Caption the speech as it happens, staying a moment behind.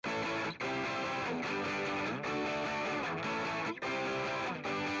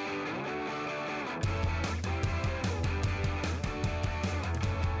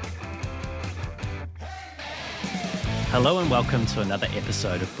Hello and welcome to another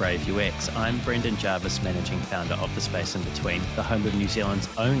episode of Brave UX. I'm Brendan Jarvis, managing founder of The Space in Between, the home of New Zealand's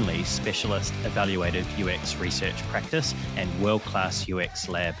only specialist evaluated UX research practice and world-class UX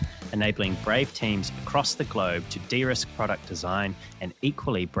lab, enabling brave teams across the globe to de-risk product design and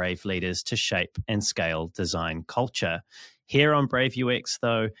equally brave leaders to shape and scale design culture. Here on Brave UX,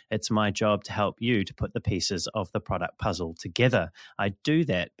 though, it's my job to help you to put the pieces of the product puzzle together. I do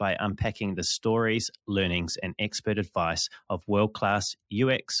that by unpacking the stories, learnings, and expert advice of world-class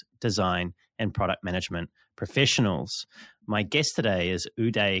UX, design, and product management professionals. My guest today is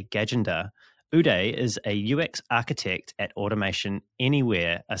Uday Gajendar. Uday is a UX architect at Automation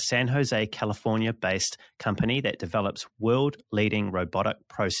Anywhere, a San Jose, California-based company that develops world-leading robotic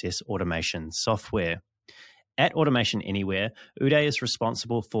process automation software. At Automation Anywhere, Uday is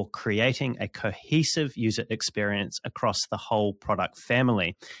responsible for creating a cohesive user experience across the whole product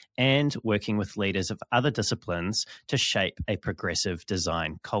family and working with leaders of other disciplines to shape a progressive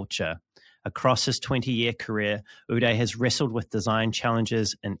design culture. Across his 20-year career, Uday has wrestled with design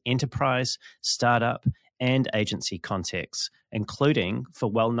challenges in enterprise, startup, and agency contexts, including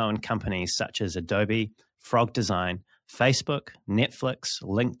for well-known companies such as Adobe, Frog Design, Facebook, Netflix,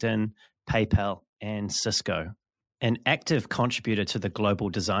 LinkedIn, PayPal, and Cisco. An active contributor to the global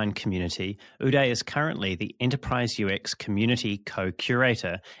design community, Uday is currently the Enterprise UX Community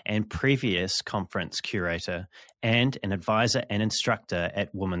Co-Curator and previous conference curator, and an advisor and instructor at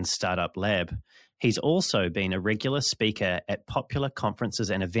Women's Startup Lab. He's also been a regular speaker at popular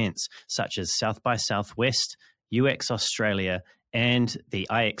conferences and events such as South by Southwest, UX Australia, and the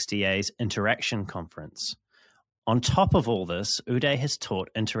IXDA's Interaction Conference. On top of all this, Uday has taught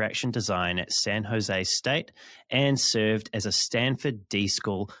interaction design at San Jose State and served as a Stanford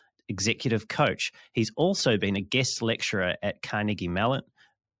D-School executive coach. He's also been a guest lecturer at Carnegie Mellon,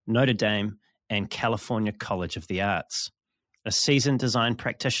 Notre Dame, and California College of the Arts. A seasoned design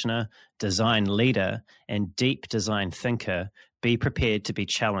practitioner, design leader, and deep design thinker, be prepared to be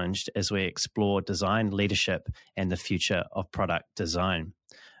challenged as we explore design leadership and the future of product design.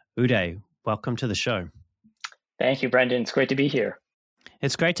 Uday, welcome to the show. Thank you, Brendan. It's great to be here.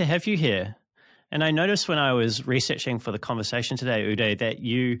 It's great to have you here. And I noticed when I was researching for the conversation today, Uday, that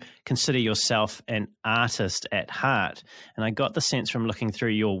you consider yourself an artist at heart. And I got the sense from looking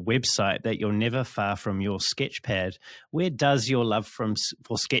through your website that you're never far from your sketch pad. Where does your love for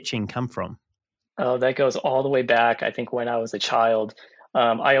sketching come from? Oh, that goes all the way back. I think when I was a child,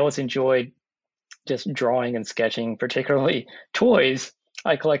 I always enjoyed just drawing and sketching, particularly toys.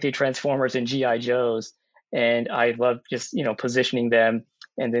 I collected Transformers and G.I. Joes. And I love just, positioning them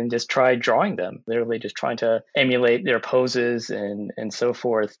and then just try drawing them, literally just trying to emulate their poses and so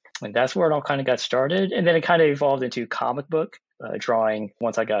forth. And that's where it all kind of got started. And then it kind of evolved into comic book drawing.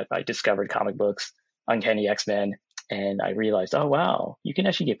 Once I discovered comic books, Uncanny X-Men, and I realized, oh, wow, you can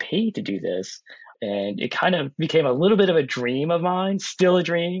actually get paid to do this. And it kind of became a little bit of a dream of mine, still a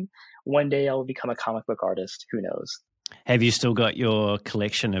dream. One day I'll become a comic book artist. Who knows? Have you still got your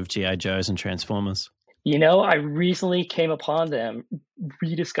collection of G.I. Joes and Transformers? I recently came upon them,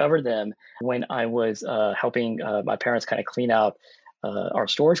 rediscovered them when I was helping my parents kind of clean out our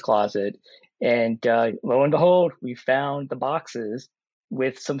storage closet. And lo and behold, we found the boxes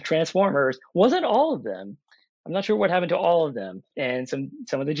with some Transformers. Wasn't all of them. I'm not sure what happened to all of them. And some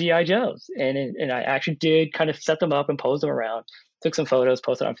of the G.I. Joes. And I actually did kind of set them up and pose them around. Took some photos,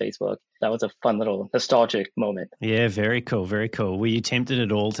 posted on Facebook. That was a fun little nostalgic moment. Yeah, very cool, very cool. Were you tempted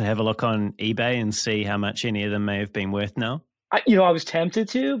at all to have a look on eBay and see how much any of them may have been worth now? I was tempted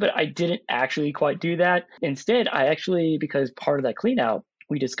to, but I didn't actually quite do that. Instead, because part of that clean out,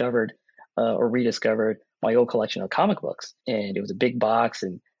 we discovered or rediscovered my old collection of comic books. And it was a big box,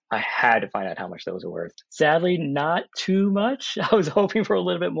 and I had to find out how much those were worth. Sadly, not too much. I was hoping for a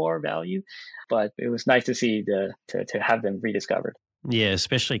little bit more value, but it was nice to see to have them rediscovered. Yeah,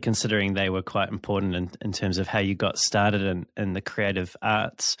 especially considering they were quite important in terms of how you got started in the creative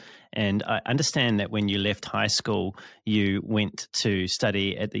arts. And I understand that when you left high school, you went to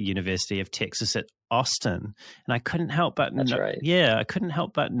study at the University of Texas at Austin. And I couldn't help but right. Yeah, I couldn't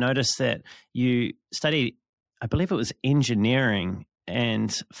help but notice that you studied, I believe it was engineering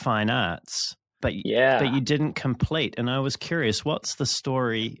and fine arts, but you didn't complete. And I was curious, what's the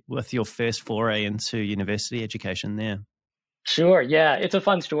story with your first foray into university education there? Sure. Yeah, it's a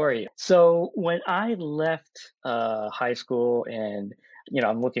fun story. So when I left high school and,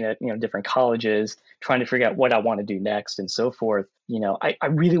 I'm looking at, different colleges, trying to figure out what I want to do next and so forth, I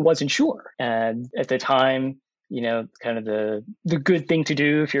really wasn't sure. And at the time, kind of the good thing to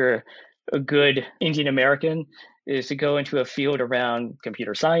do if you're a good Indian American is to go into a field around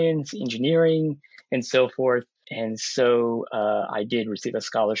computer science, engineering, and so forth. And so I did receive a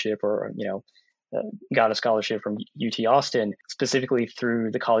scholarship or, got a scholarship from UT Austin, specifically through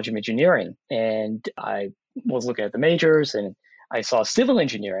the College of Engineering. And I was looking at the majors and I saw civil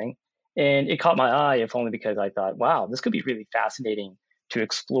engineering and it caught my eye, if only because I thought, wow, this could be really fascinating to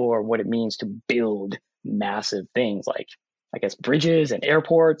explore what it means to build massive things like, I guess, bridges and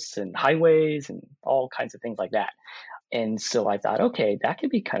airports and highways and all kinds of things like that. And so I thought, okay, that could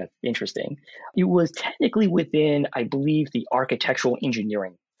be kind of interesting. It was technically within, I believe, the architectural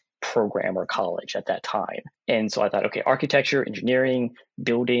engineering program or college at that time. And so I thought, okay, architecture, engineering,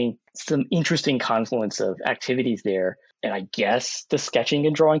 building, some interesting confluence of activities there. And I guess the sketching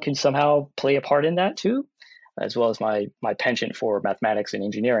and drawing can somehow play a part in that too, as well as my penchant for mathematics and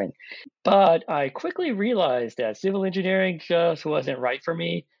engineering. But I quickly realized that civil engineering just wasn't right for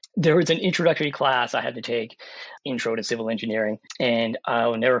me. There was an introductory class I had to take, Intro to Civil Engineering, and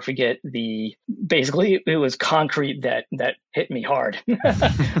I'll never forget basically it was concrete that hit me hard,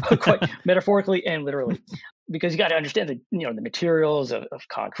 quite metaphorically and literally, because you got to understand the materials of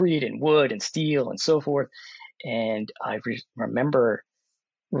concrete and wood and steel and so forth. And I remember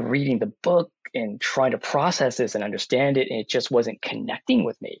reading the book and trying to process this and understand it, and it just wasn't connecting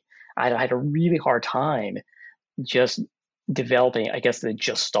with me. I had a really hard time just developing, I guess, the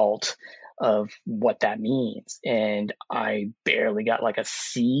gestalt of what that means. And I barely got like a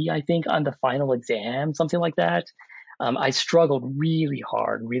C, I think, on the final exam, something like that. I struggled really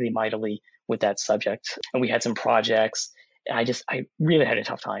hard, really mightily with that subject. And we had some projects. I really had a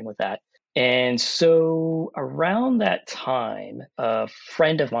tough time with that. And so around that time, a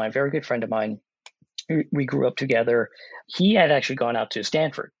friend of mine, very good friend of mine, we grew up together. He had actually gone out to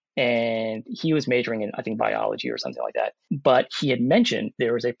Stanford and he was majoring in, I think, biology or something like that. But he had mentioned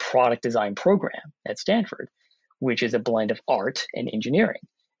there was a product design program at Stanford, which is a blend of art and engineering.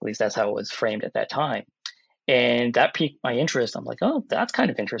 At least that's how it was framed at that time. And that piqued my interest. I'm like, oh, that's kind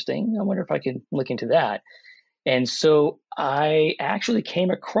of interesting. I wonder if I could look into that. And so I actually came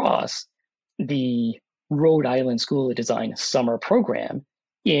across the Rhode Island School of Design summer program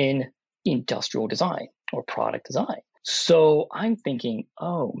in industrial design or product design. So I'm thinking,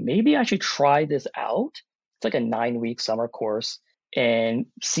 oh, maybe I should try this out. It's like a 9-week summer course and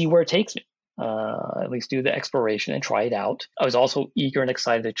see where it takes me. At least do the exploration and try it out. I was also eager and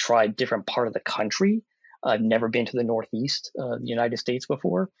excited to try a different part of the country. I've never been to the Northeast of the United States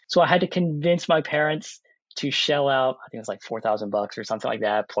before. So I had to convince my parents to shell out, I think it was like $4,000 or something like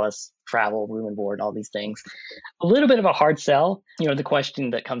that, plus travel, room and board, and all these things. A little bit of a hard sell. The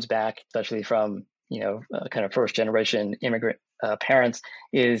question that comes back, especially from, kind of first generation immigrant parents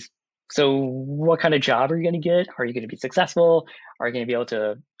is, so what kind of job are you going to get? Are you going to be successful? Are you going to be able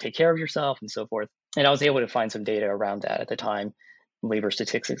to take care of yourself and so forth? And I was able to find some data around that at the time, labor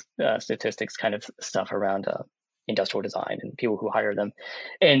statistics kind of stuff around industrial design and people who hire them.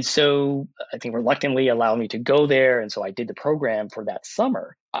 And so I think reluctantly allowed me to go there. And so I did the program for that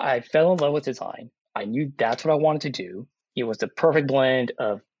summer. I fell in love with design. I knew that's what I wanted to do. It was the perfect blend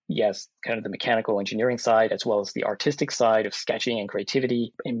of, yes, kind of the mechanical engineering side, as well as the artistic side of sketching and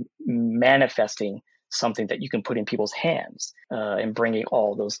creativity and manifesting something that you can put in people's hands and bringing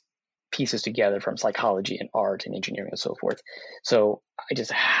all those pieces together from psychology and art and engineering and so forth. So I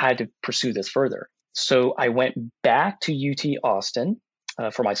just had to pursue this further. So I went back to UT Austin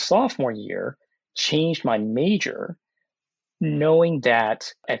for my sophomore year, changed my major, knowing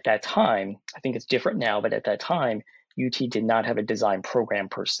that at that time, I think it's different now, but at that time, UT did not have a design program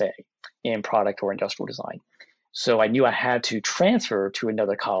per se in product or industrial design. So I knew I had to transfer to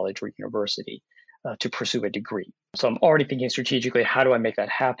another college or university to pursue a degree. So I'm already thinking strategically, how do I make that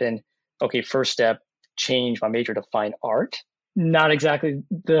happen? Okay, first step, change my major to fine art. Not exactly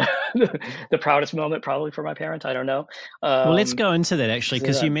the proudest moment probably for my parents. I don't know. Well, let's go into that actually,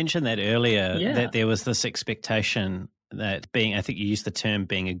 because you mentioned that earlier, that there was this expectation that I think you used the term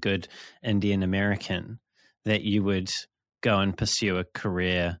being a good Indian American, that you would go and pursue a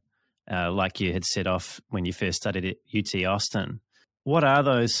career like you had set off when you first studied at UT Austin. What are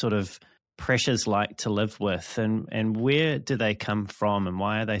those sort of pressures like to live with, and where do they come from, and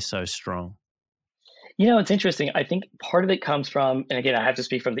why are they so strong? It's interesting. I think part of it comes from, and again, I have to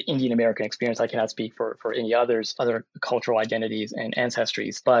speak from the Indian American experience. I cannot speak for any other cultural identities and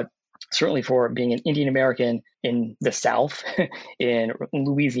ancestries, but certainly for being an Indian American in the South, in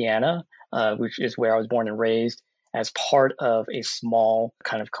Louisiana, which is where I was born and raised, as part of a small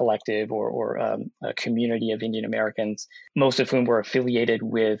kind of collective or a community of Indian Americans, most of whom were affiliated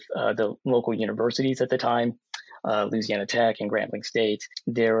with the local universities at the time, Louisiana Tech and Grambling State.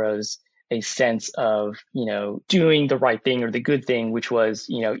 There was a sense of, doing the right thing or the good thing, which was,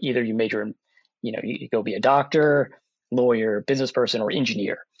 either you major you go be a doctor, lawyer, business person, or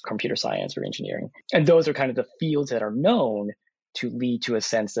engineer, computer science or engineering. And those are kind of the fields that are known to lead to a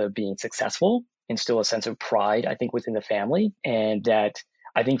sense of being successful, instill a sense of pride, I think, within the family. And that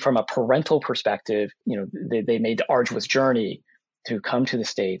I think from a parental perspective, they made the arduous journey to come to the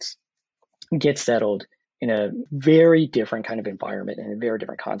States, get settled in a very different kind of environment, in a very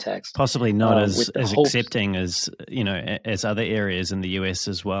different context. Possibly not as accepting as, as other areas in the US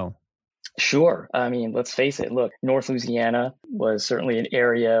as well. Sure. I mean, let's face it. Look, North Louisiana was certainly an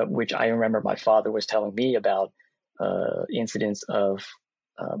area which I remember my father was telling me about incidents of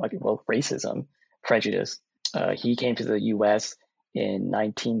racism, prejudice. He came to the U.S. in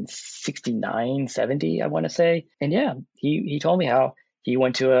 1969, 70, I want to say. And yeah, he told me how he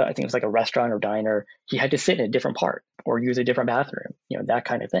went to I think it was like a restaurant or diner. He had to sit in a different part or use a different bathroom, that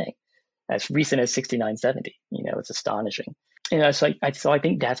kind of thing. As recent as 69, 70, it's astonishing. And so I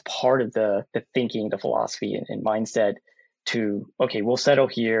think that's part of the thinking, the philosophy and mindset to, okay, we'll settle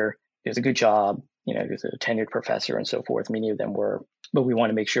here. There's a good job. There's a tenured professor and so forth. Many of them were, but we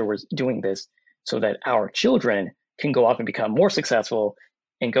want to make sure we're doing this so that our children can go off and become more successful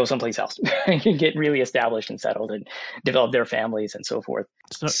and go someplace else and can get really established and settled and develop their families and so forth.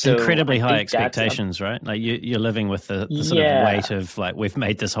 So incredibly high expectations, right? Like you're living with the sort of weight of like, we've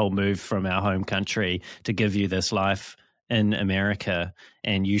made this whole move from our home country to give you this life in America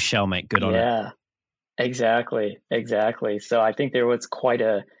and you shall make good on it. Yeah, exactly. So I think there was quite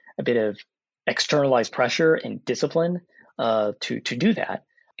a bit of externalized pressure and discipline to do that.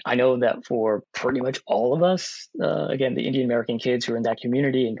 I know that for pretty much all of us, again, the Indian American kids who are in that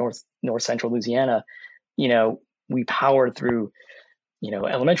community in North Central Louisiana, we powered through,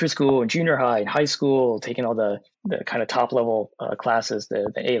 elementary school and junior high and high school, taking all the kind of top level classes,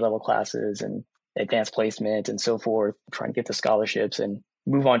 the A level classes and advanced placement and so forth, trying to get the scholarships and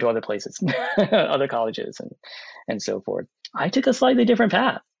move on to other places, other colleges and so forth. I took a slightly different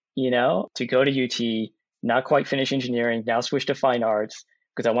path, to go to UT, not quite finish engineering, now switch to fine arts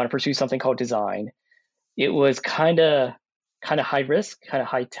because I want to pursue something called design. It was kind of high risk, kind of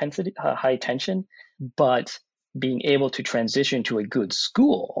high intensity, high tension, but being able to transition to a good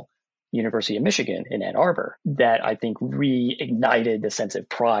school, University of Michigan in Ann Arbor, that I think reignited the sense of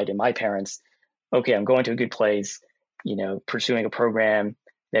pride in my parents. Okay, I'm going to a good place, pursuing a program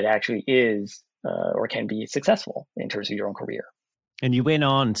that actually is or can be successful in terms of your own career. And you went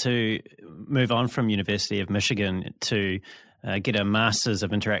on to move on from University of Michigan to get a Master's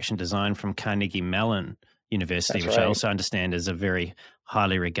of Interaction Design from Carnegie Mellon University, That's which right. I also understand is a very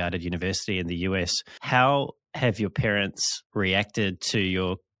highly regarded university in the US. How have your parents reacted to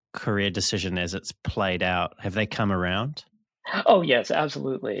your career decision as it's played out? Have they come around? Oh, yes,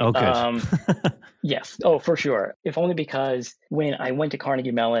 absolutely. Oh, good. Yes. Oh, for sure. If only because when I went to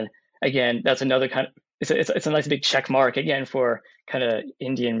Carnegie Mellon, again, that's another kind of, it's a nice big check mark again for kind of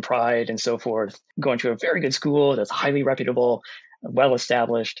Indian pride and so forth. Going to a very good school that's highly reputable, well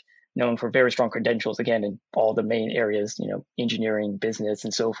established, known for very strong credentials, again, in all the main areas, engineering, business,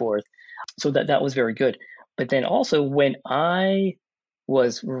 and so forth. So that was very good. But then also when I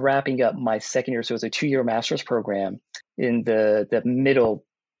was wrapping up my second year, so it was a 2-year master's program in the middle,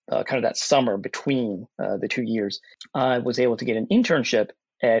 kind of that summer between the 2 years, I was able to get an internship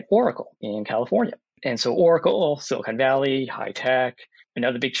at Oracle in California. And so Oracle, Silicon Valley, high tech,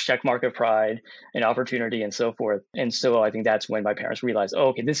 another big check mark of pride and opportunity and so forth. And so I think that's when my parents realized, oh,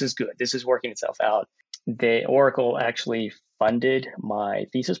 okay, this is good. This is working itself out. Oracle actually funded my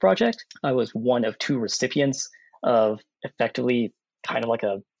thesis project. I was one of 2 recipients of effectively kind of like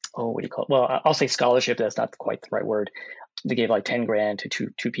what do you call it? Well, I'll say scholarship. That's not quite the right word. They gave like 10 grand to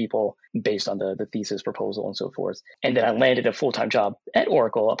two people based on the thesis proposal and so forth. And then I landed a full-time job at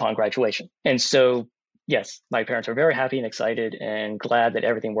Oracle upon graduation. And so, yes, my parents are very happy and excited and glad that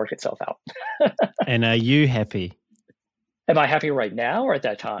everything worked itself out. And are you happy? Am I happy right now or at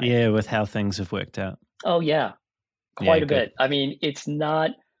that time? Yeah, with how things have worked out. Oh, yeah, quite a bit. I mean, it's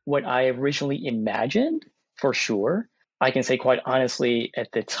not what I originally imagined, for sure. I can say quite honestly, at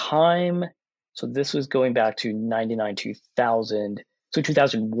the time, so this was going back to 99, 2000. So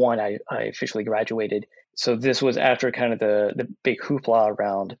 2001, I officially graduated. So this was after kind of the big hoopla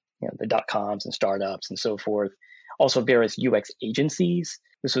around the dot-coms and startups and so forth. Also various UX agencies.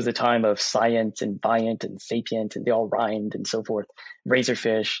 This was a time of Science and Viant and Sapient, and they all rhymed and so forth.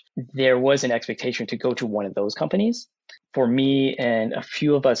 Razorfish. There was an expectation to go to one of those companies. For me and a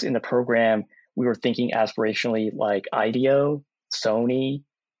few of us in the program, we were thinking aspirationally like IDEO, Sony,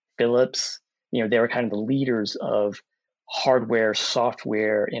 Philips. They were kind of the leaders of hardware,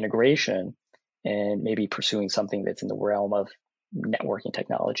 software integration, and maybe pursuing something that's in the realm of networking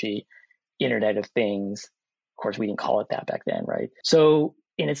technology. Internet of Things. Of course, we didn't call it that back then, right? So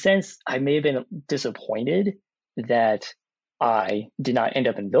in a sense, I may have been disappointed that I did not end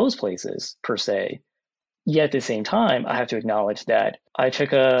up in those places per se. Yet at the same time, I have to acknowledge that I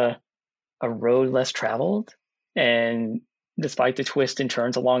took a road less traveled. And despite the twists and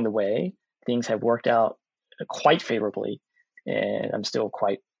turns along the way, things have worked out quite favorably. And I'm still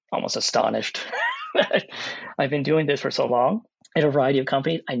quite almost astonished that I've been doing this for so long at a variety of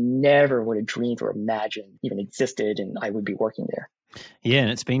companies I never would have dreamed or imagined even existed, and I would be working there. Yeah, and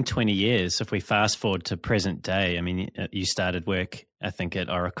it's been 20 years. If we fast forward to present day, I mean, you started work, I think, at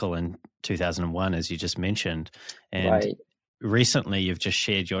Oracle in 2001, as you just mentioned. And right. Recently, you've just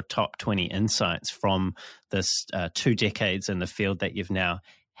shared your top 20 insights from this 2 decades in the field that you've now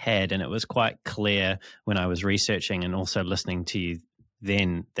had. And it was quite clear when I was researching and also listening to you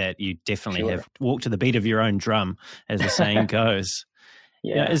then that you definitely have walked to the beat of your own drum, as the saying goes.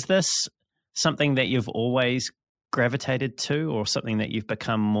 Yeah. Is this something that you've always gravitated to, or something that you've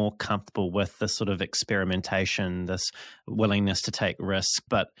become more comfortable with, this sort of experimentation, this willingness to take risk,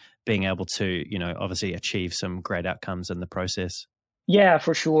 but being able to, obviously achieve some great outcomes in the process? Yeah,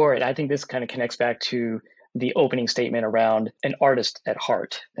 for sure. And I think this kind of connects back to the opening statement around an artist at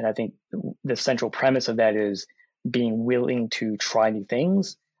heart. And I think the central premise of that is being willing to try new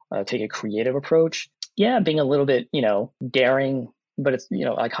things, take a creative approach. Yeah, being a little bit, daring, but it's,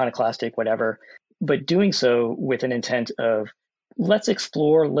 iconoclastic, whatever. But doing so with an intent of, let's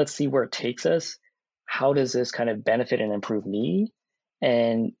explore, let's see where it takes us. How does this kind of benefit and improve me?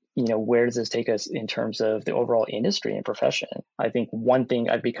 And, where does this take us in terms of the overall industry and profession? I think one thing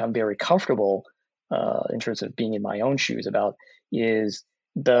I've become very comfortable in terms of being in my own shoes about is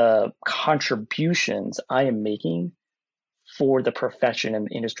the contributions I am making for the profession and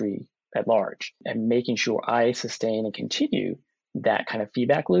the industry at large, and making sure I sustain and continue that kind of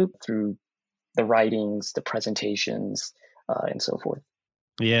feedback loop through the writings, the presentations, and so forth.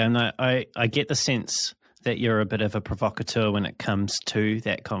 Yeah, and I get the sense that you're a bit of a provocateur when it comes to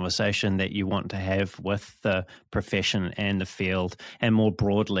that conversation that you want to have with the profession and the field, and more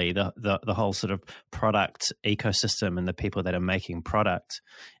broadly, the whole sort of product ecosystem and the people that are making product.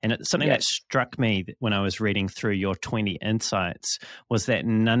 And it's something that struck me when I was reading through your 20 insights was that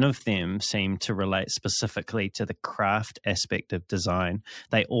none of them seemed to relate specifically to the craft aspect of design.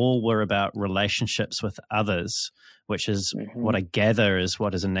 They all were about relationships with others, which is what I gather is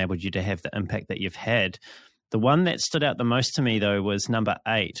what has enabled you to have the impact that you've had. The one that stood out the most to me, though, was number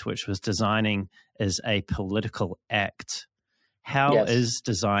 8, which was designing is a political act. How is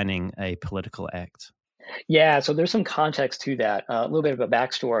designing a political act? Yeah, so there's some context to that. A little bit of a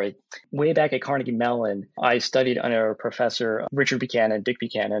backstory. Way back at Carnegie Mellon, I studied under Professor Richard Buchanan, Dick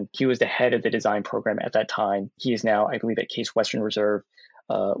Buchanan. He was the head of the design program at that time. He is now, I believe, at Case Western Reserve,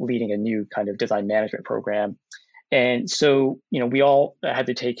 leading a new kind of design management program. And so, we all had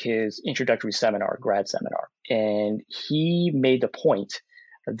to take his introductory seminar, grad seminar. And he made the point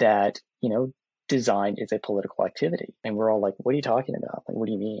that, design is a political activity. And we're all like, what are you talking about? Like, what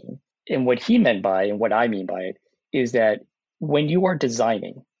do you mean? And what he meant by, and what I mean by it, is that when you are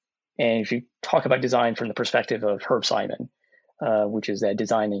designing, and if you talk about design from the perspective of Herb Simon, which is that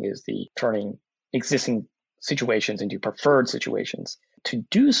designing is the turning existing situations into preferred situations. To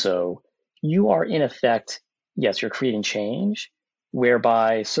do so, you are in effect, yes, you're creating change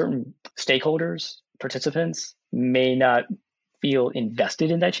whereby certain stakeholders, participants may not feel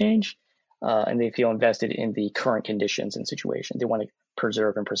invested in that change, and they feel invested in the current conditions and situation. They want to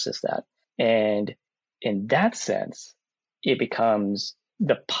preserve and persist that. And in that sense, it becomes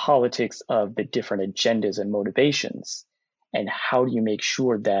the politics of the different agendas and motivations. And how do you make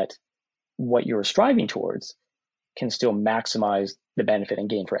sure that what you're striving towards can still maximize the benefit and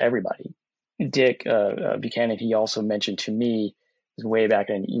gain for everybody? Dick Buchanan, he also mentioned to me way back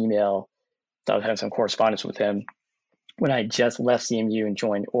in an email, I was having some correspondence with him when I just left CMU and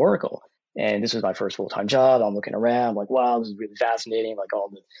joined Oracle. And this was my first full-time job. I'm looking around like, wow, this is really fascinating, like all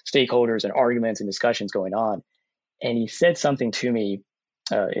the stakeholders and arguments and discussions going on. And he said something to me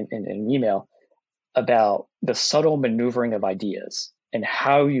in an email about the subtle maneuvering of ideas and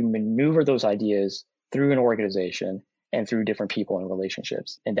how you maneuver those ideas through an organization and through different people and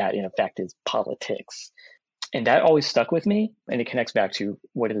relationships. And that, in effect, is politics. And that always stuck with me. And it connects back to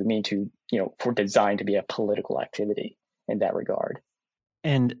what does it mean to, for design to be a political activity in that regard.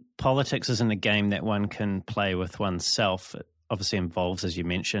 And politics isn't a game that one can play with oneself. It obviously involves, as you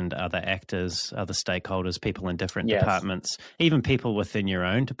mentioned, other actors, other stakeholders, people in different departments, even people within your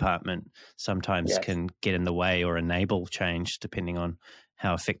own department sometimes can get in the way or enable change depending on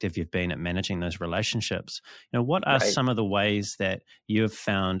how effective you've been at managing those relationships. What are Right. some of the ways that you have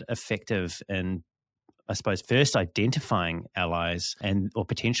found effective in, I suppose, first identifying allies or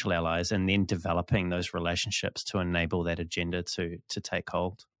potential allies, and then developing those relationships to enable that agenda to take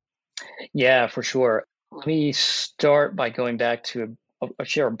hold? Yeah, for sure. Let me start by going back to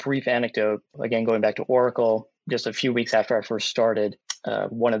share a brief anecdote. Again, going back to Oracle, just a few weeks after I first started,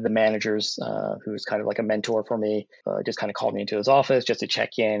 one of the managers, who was kind of like a mentor for me, just kind of called me into his office just to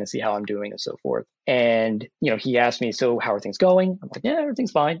check in and see how I'm doing and so forth. And, he asked me, so how are things going? I'm like, yeah,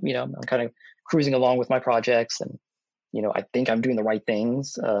 everything's fine. I'm kind of cruising along with my projects, and, I think I'm doing the right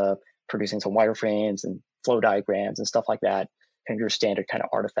things, producing some wireframes and flow diagrams and stuff like that, kind of your standard kind of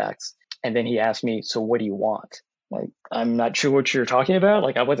artifacts. And then he asked me, so what do you want? Like, I'm not sure what you're talking about.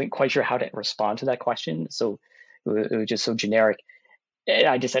 Like, I wasn't quite sure how to respond to that question. So it was just so generic. And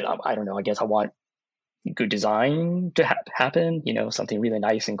I just said, I don't know. I guess I want good design to happen, something really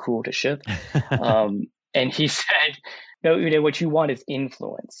nice and cool to ship. And he said, no, what you want is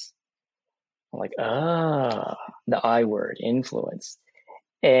influence. I'm like, the I word, influence.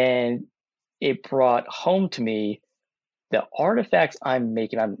 And it brought home to me the artifacts I'm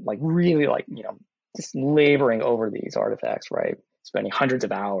making. I'm like really like, just laboring over these artifacts, right? Spending hundreds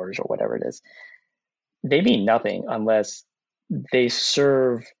of hours or whatever it is. They mean nothing unless they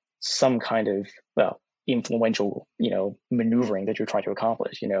serve some kind of, influential, maneuvering that you're trying to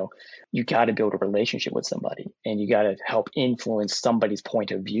accomplish. You got to build a relationship with somebody, and you got to help influence somebody's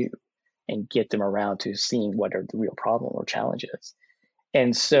point of view and get them around to seeing what are the real problem or challenges.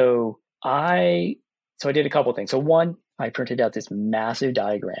 And so I did a couple of things. So one, I printed out this massive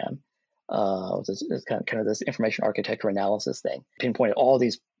diagram, this kind of this information architecture analysis thing, pinpointed all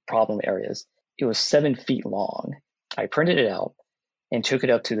these problem areas. It was 7 feet long. I printed it out and took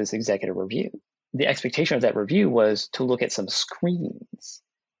it up to this executive review. The expectation of that review was to look at some screens,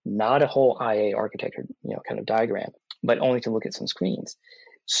 not a whole IA architecture, kind of diagram, but only to look at some screens.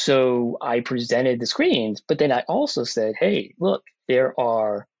 So I presented the screens, but then I also said, hey, look, there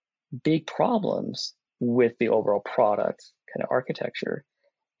are big problems with the overall product kind of architecture.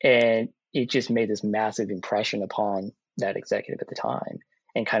 And it just made this massive impression upon that executive at the time,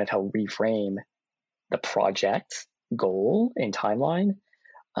 and kind of helped reframe the project goal and timeline.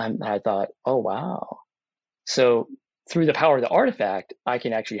 I thought, oh, wow. So through the power of the artifact, I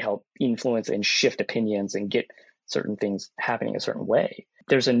can actually help influence and shift opinions and get certain things happening a certain way.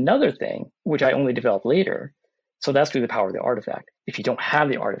 There's another thing, which I only developed later. So that's through the power of the artifact. If you don't have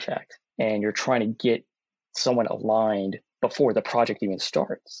the artifact and you're trying to get someone aligned before the project even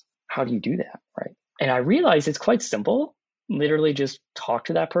starts, how do you do that, right? And I realized it's quite simple. Literally just talk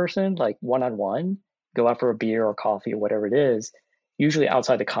to that person, like one-on-one, go out for a beer or coffee or whatever it is, usually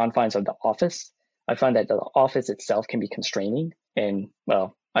outside the confines of the office. I find that the office itself can be constraining. And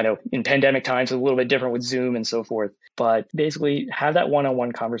I know in pandemic times, it's a little bit different with Zoom and so forth, but basically have that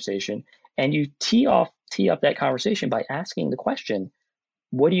one-on-one conversation, and you tee up that conversation by asking the question,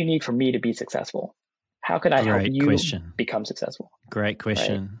 what do you need from me to be successful? How can I help you become successful? Great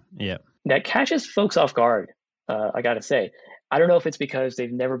question. Right? Yeah. That catches folks off guard. I got to say, I don't know if it's because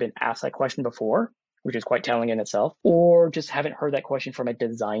they've never been asked that question before, which is quite telling in itself, or just haven't heard that question from a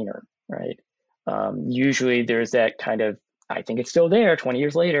designer, right? Usually there's that kind of, I think it's still there 20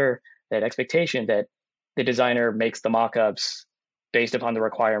 years later, that expectation that the designer makes the mock-ups based upon the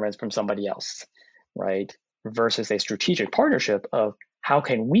requirements from somebody else, right? Versus a strategic partnership of how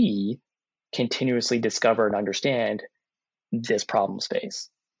can we continuously discover and understand this problem space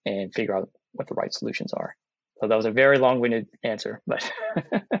and figure out what the right solutions are. So that was a very long-winded answer, but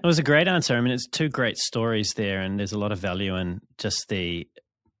it was a great answer. I mean, it's 2 great stories there, and there's a lot of value in just the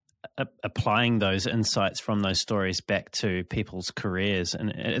applying those insights from those stories back to people's careers. And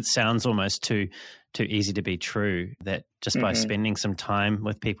it sounds almost too easy to be true, that just by spending some time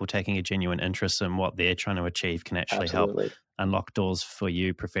with people, taking a genuine interest in what they're trying to achieve, can actually help unlock doors for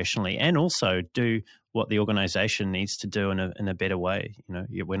you professionally, and also do what the organization needs to do in a better way.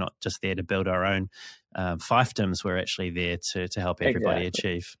 We're not just there to build our own fiefdoms. We're actually there to help everybody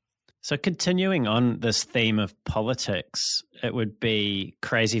achieve. So continuing on this theme of politics, it would be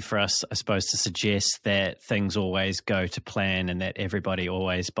crazy for us, I suppose, to suggest that things always go to plan and that everybody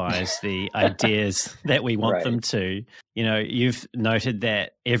always buys the ideas that we want them to. You've noted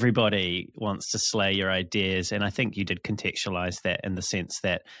that everybody wants to slay your ideas, and I think you did contextualize that in the sense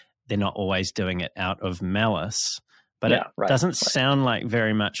that they're not always doing it out of malice, but it doesn't sound like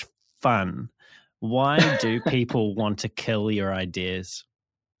very much fun. Why do people want to kill your ideas?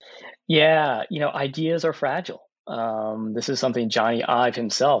 Yeah, ideas are fragile. This is something Johnny Ive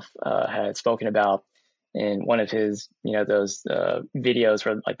himself had spoken about in one of his, those videos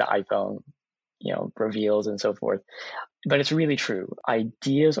for like the iPhone, reveals and so forth. But it's really true.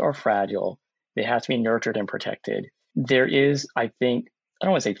 Ideas are fragile. They have to be nurtured and protected. There is, I think, I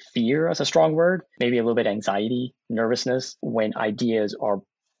don't want to say fear as a strong word, maybe a little bit anxiety, nervousness when ideas are,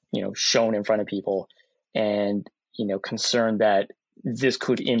 shown in front of people, and, concern that this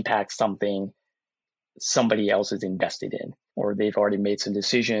could impact something somebody else is invested in, or they've already made some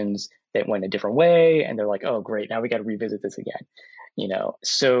decisions that went a different way, and they're like, oh, great, now we got to revisit this again.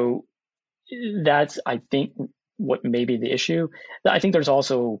 So that's, I think, what may be the issue. I think there's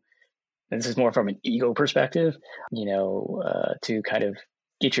also, and this is more from an ego perspective, to kind of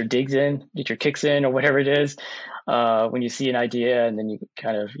get your digs in, get your kicks in, or whatever it is, when you see an idea, and then you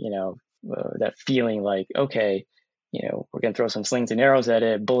kind of, that feeling like, okay, we're going to throw some slings and arrows at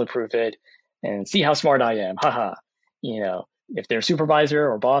it, bulletproof it, and see how smart I am. Haha. If their supervisor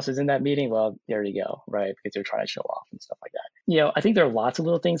or boss is in that meeting, well, there you go, right? Because they're trying to show off and stuff like that. I think there are lots of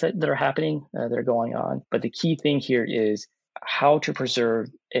little things that are happening, that are going on. But the key thing here is how to preserve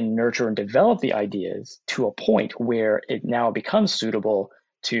and nurture and develop the ideas to a point where it now becomes suitable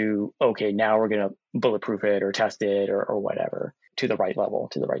to, okay, now we're going to bulletproof it or test it or whatever to the right level,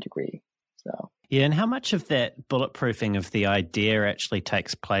 to the right degree. So. Yeah, and how much of that bulletproofing of the idea actually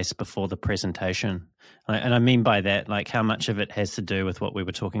takes place before the presentation? And I mean by that, like how much of it has to do with what we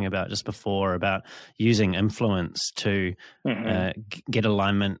were talking about just before, about using influence to get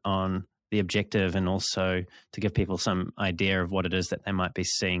alignment on the objective, and also to give people some idea of what it is that they might be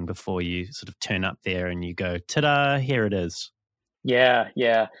seeing before you sort of turn up there and you go, ta-da, here it is. Yeah.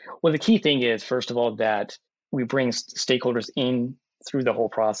 Well, the key thing is, first of all, that we bring stakeholders in through the whole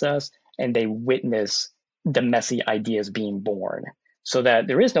process, and they witness the messy ideas being born, so that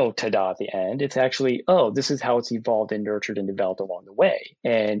there is no ta-da at the end. It's actually, oh, this is how it's evolved and nurtured and developed along the way.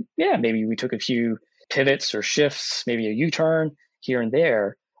 And yeah, maybe we took a few pivots or shifts, maybe a U-turn here and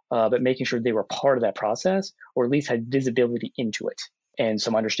there, but making sure they were part of that process, or at least had visibility into it and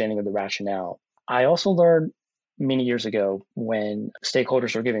some understanding of the rationale. I also learned many years ago, when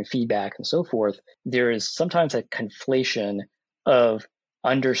stakeholders are giving feedback and so forth, there is sometimes a conflation of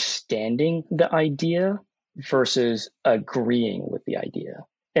understanding the idea versus agreeing with the idea.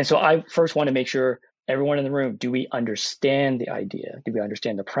 And so I first want to make sure everyone in the room, do we understand the idea? Do we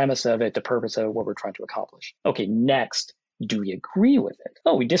understand the premise of it, the purpose of what we're trying to accomplish? Okay, next, do we agree with it?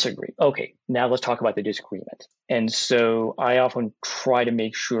 Oh, we disagree. Okay, now let's talk about the disagreement. And so I often try to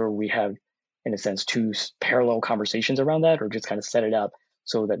make sure we have, in a sense, two parallel conversations around that, or just kind of set it up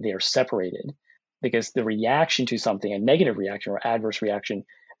so that they are separated. Because the reaction to something, a negative reaction or adverse reaction,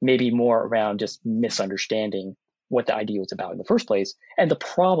 may be more around just misunderstanding what the idea was about in the first place, and the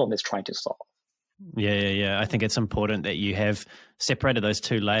problem is trying to solve. Yeah. I think it's important that you have separated those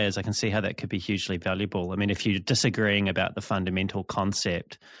two layers. I can see how that could be hugely valuable. I mean, if you're disagreeing about the fundamental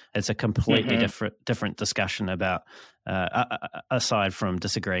concept, it's a completely different discussion about, aside from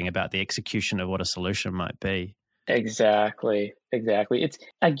disagreeing about the execution of what a solution might be. Exactly.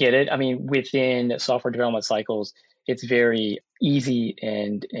 I get it. I mean, within software development cycles, it's very easy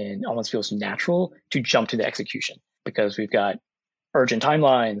and almost feels natural to jump to the execution, because we've got urgent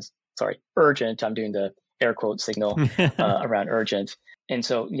timelines. Sorry, urgent. I'm doing the air quote signal around urgent. And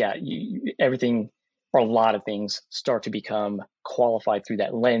so, yeah, everything, or a lot of things, start to become qualified through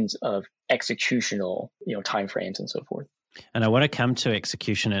that lens of executional, timeframes and so forth. And I want to come to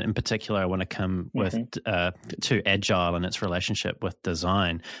execution, and in particular, I want to come with to Agile and its relationship with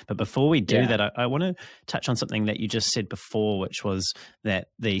design. But before we do that, I want to touch on something that you just said before, which was that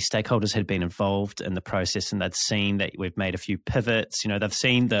the stakeholders had been involved in the process, and they'd seen that we've made a few pivots. They've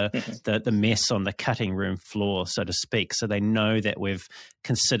seen the mess on the cutting room floor, so to speak. So they know that we've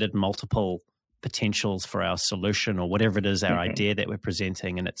considered multiple potentials for our solution, or whatever it is, our idea that we're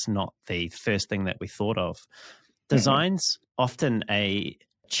presenting, and it's not the first thing that we thought of. Design's often a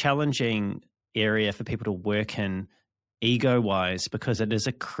challenging area for people to work in ego-wise, because it is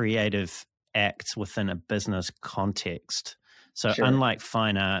a creative act within a business context. So unlike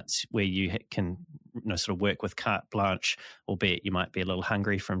fine arts, where you can sort of work with carte blanche, albeit you might be a little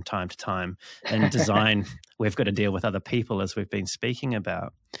hungry from time to time, in design, we've got to deal with other people, as we've been speaking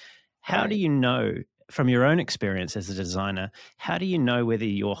about. How do you know, from your own experience as a designer, how do you know whether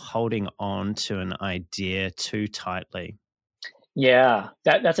you're holding on to an idea too tightly? Yeah,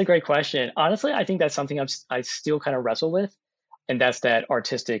 that's a great question. Honestly, I think that's something I still kind of wrestle with, and that's that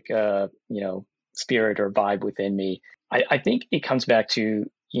artistic, spirit or vibe within me. I think it comes back to,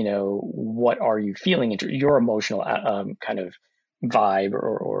 what are you feeling into your emotional kind of vibe,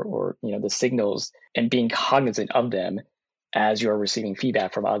 or the signals, and being cognizant of them as you're receiving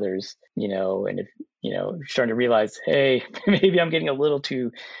feedback from others, and if starting to realize, hey, maybe I'm getting a little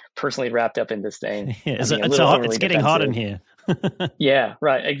too personally wrapped up in this thing. Yeah, It's getting hot in here. Yeah,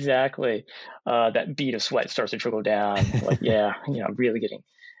 right, exactly. That bead of sweat starts to trickle down. Like, yeah, I'm really getting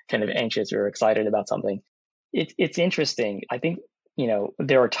kind of anxious or excited about something. It's interesting. I think,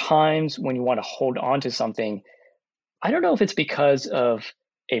 there are times when you want to hold on to something. I don't know if it's because of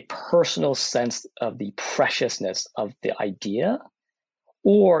a personal sense of the preciousness of the idea,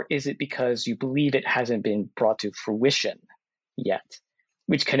 or is it because you believe it hasn't been brought to fruition yet?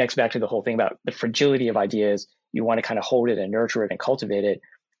 Which connects back to the whole thing about the fragility of ideas. You want to kind of hold it and nurture it and cultivate it.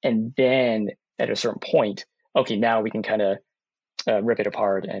 And then at a certain point, okay, now we can kind of rip it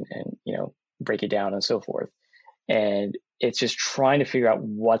apart and break it down and so forth. And it's just trying to figure out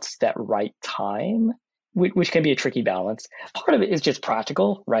what's that right time, which can be a tricky balance. Part of it is just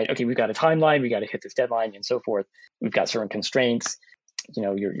practical, right? Okay, we've got a timeline, we got to hit this deadline and so forth. We've got certain constraints.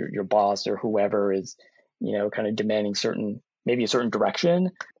 Your boss or whoever is, kind of demanding maybe a certain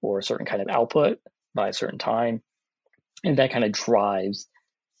direction or a certain kind of output by a certain time. And that kind of drives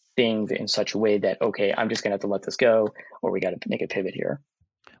things in such a way that, okay, I'm just going to have to let this go, or we got to make a pivot here.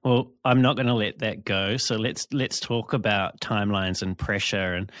 Well, I'm not going to let that go. So let's talk about timelines and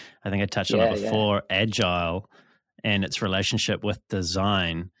pressure. And I think I touched on it before, Agile and its relationship with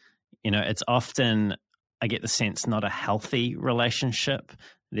design. It's often, I get the sense, not a healthy relationship.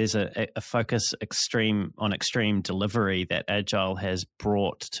 There's a focus on extreme delivery that Agile has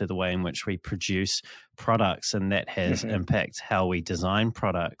brought to the way in which we produce products, and that has impacted how we design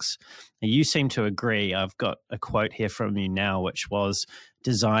products. Now, you seem to agree. I've got a quote here from you now, which was,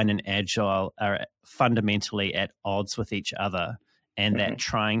 design and Agile are fundamentally at odds with each other, and that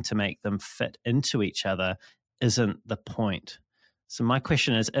trying to make them fit into each other isn't the point. So my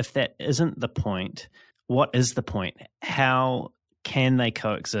question is, if that isn't the point, what is the point? How can they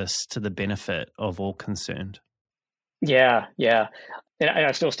coexist to the benefit of all concerned? Yeah. And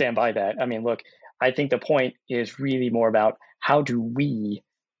I still stand by that. I mean, look, I think the point is really more about how do we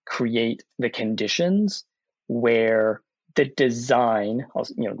create the conditions where the design,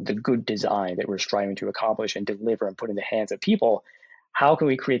 the good design that we're striving to accomplish and deliver and put in the hands of people, how can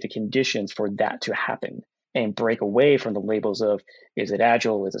we create the conditions for that to happen and break away from the labels of, is it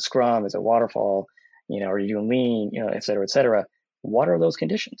Agile, is it Scrum, is it Waterfall, are you doing Lean, et cetera, et cetera. What are those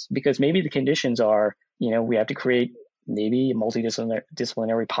conditions? Because maybe the conditions are, we have to create maybe a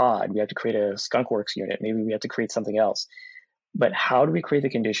multidisciplinary pod. We have to create a skunkworks unit. Maybe we have to create something else. But how do we create the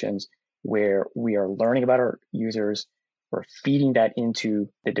conditions where we are learning about our users? We're feeding that into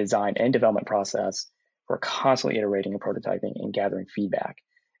the design and development process. We're constantly iterating and prototyping and gathering feedback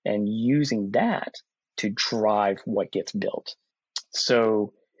and using that to drive what gets built.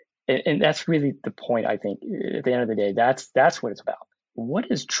 So, and that's really the point, I think, at the end of the day, that's what it's about.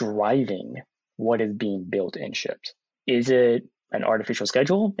 What is driving what is being built and shipped? Is it an artificial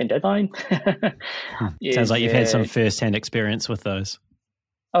schedule and deadline? Sounds like you've had some firsthand experience with those.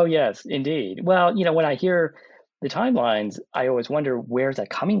 Oh, yes, indeed. Well, when I hear the timelines, I always wonder, where's that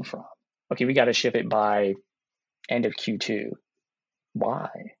coming from? Okay, we got to ship it by end of Q2. Why?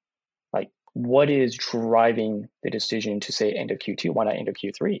 What is driving the decision to say end of Q2? Why not end of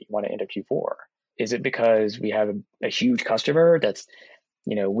Q3? Why not end of Q4? Is it because we have a huge customer that's,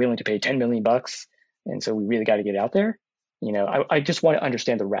 willing to pay $10 million, and so we really got to get out there? I just want to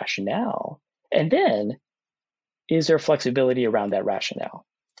understand the rationale. And then, is there flexibility around that rationale?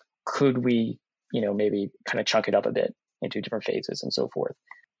 Could we, maybe kind of chunk it up a bit into different phases and so forth?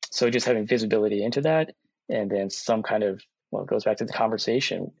 So just having visibility into that, and then some kind of, it goes back to the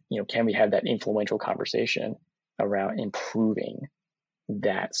conversation, can we have that influential conversation around improving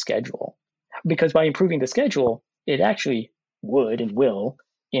that schedule? Because by improving the schedule, it actually would and will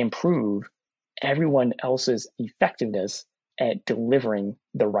improve everyone else's effectiveness at delivering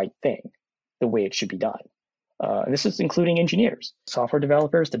the right thing, the way it should be done. And this is including engineers, software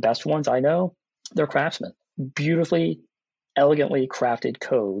developers, the best ones I know, they're craftsmen. Beautifully, elegantly crafted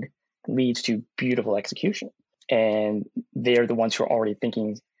code leads to beautiful execution. And they're the ones who are already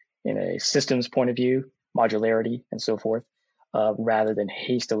thinking in a systems point of view, modularity and so forth, rather than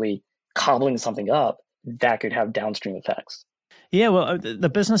hastily cobbling something up that could have downstream effects. Yeah, well, the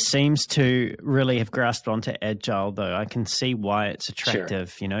business seems to really have grasped onto Agile, though. I can see why it's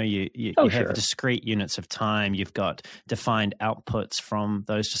attractive. Sure. You have discrete units of time. You've got defined outputs from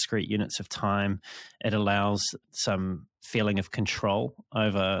those discrete units of time. It allows some feeling of control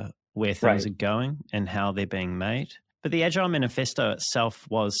over where things are going and how they're being made. But the Agile Manifesto itself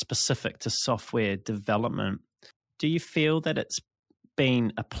was specific to software development. Do you feel that it's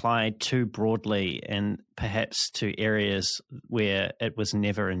been applied too broadly and perhaps to areas where it was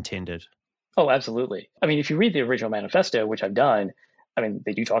never intended? Oh, absolutely. I mean, if you read the original manifesto, which I've done, I mean,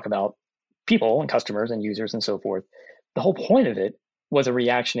 they do talk about people and customers and users and so forth. The whole point of it was a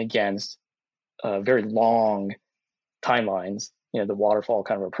reaction against very long timelines, the waterfall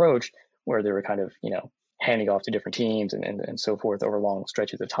kind of approach where they were kind of, handing off to different teams and so forth over long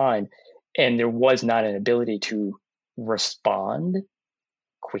stretches of time. And there was not an ability to respond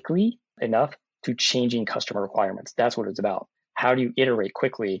quickly enough to changing customer requirements. That's what it's about. How do you iterate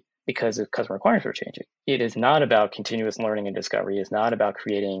quickly because the customer requirements are changing? It is not about continuous learning and discovery. It's not about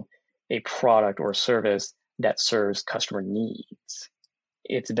creating a product or a service that serves customer needs.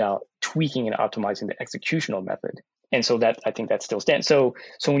 It's about tweaking and optimizing the executional method. And so that I think that still stands. So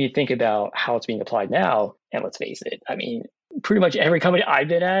when you think about how it's being applied now, and let's face it, I mean, pretty much every company I've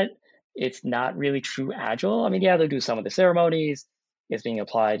been at, it's not really true agile. I mean, yeah, they'll do some of the ceremonies. It's being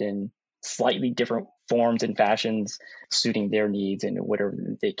applied in slightly different forms and fashions, suiting their needs and whatever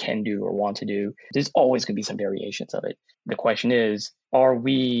they can do or want to do. There's always going to be some variations of it. The question is, are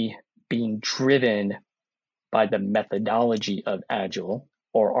we being driven by the methodology of agile,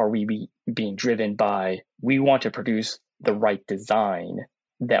 or are we being driven by, we want to produce the right design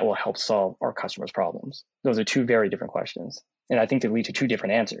that will help solve our customers' problems? Those are two very different questions. And I think they lead to two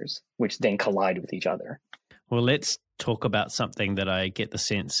different answers, which then collide with each other. Well, let's talk about something that I get the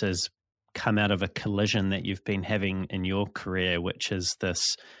sense has come out of a collision that you've been having in your career, which is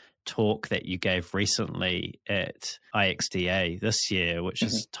this talk that you gave recently at IXDA this year, which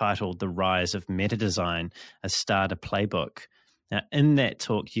is titled The Rise of Meta Design, a Starter Playbook. Now, in that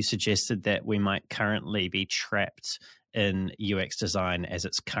talk, you suggested that we might currently be trapped in UX design as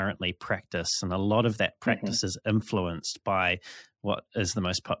it's currently practiced. And a lot of that practice is influenced by what is the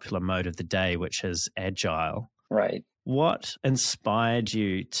most popular mode of the day, which is agile. Right. What inspired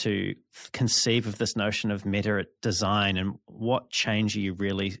you to conceive of this notion of meta design, and what change are you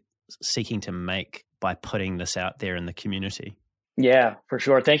really seeking to make by putting this out there in the community? Yeah, for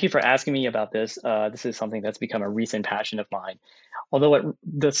sure. Thank you for asking me about this. This is something that's become a recent passion of mine. Although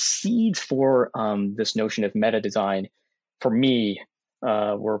the seeds for this notion of meta design, for me,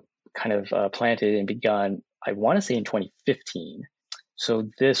 were kind of planted and begun, I want to say in 2015. So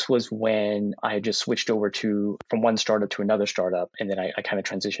this was when I had just switched over from one startup to another startup, and then I kind of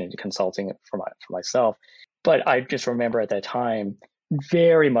transitioned into consulting for myself. But I just remember at that time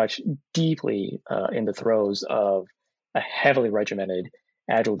very much deeply in the throes of a heavily regimented,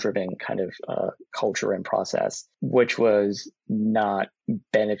 agile-driven kind of culture and process, which was not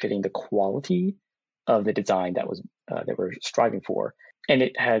benefiting the quality of the design that we're striving for, and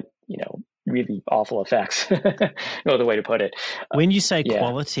it had really awful effects. No other way to put it. When you say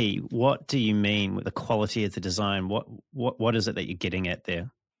quality, what do you mean with the quality of the design? What is it that you're getting at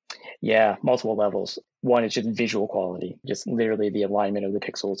there? Yeah, multiple levels. One is just visual quality, just literally the alignment of the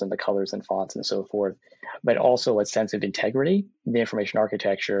pixels and the colors and fonts and so forth, but also a sense of integrity, the information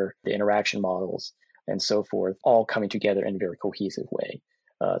architecture, the interaction models, and so forth, all coming together in a very cohesive way.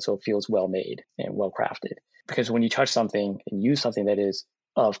 So it feels well made and well crafted. Because when you touch something and use something that is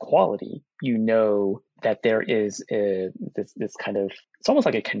of quality, you know that there is this kind of, it's almost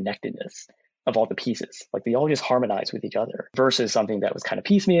like a connectedness of all the pieces. Like they all just harmonize with each other versus something that was kind of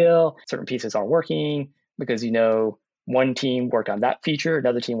piecemeal. Certain pieces aren't working because, one team worked on that feature,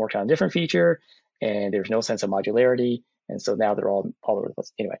 another team worked on a different feature, and there's no sense of modularity. And so now they're all over the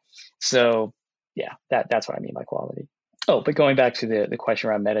place. Anyway, so yeah, that's what I mean by quality. Oh, but going back to the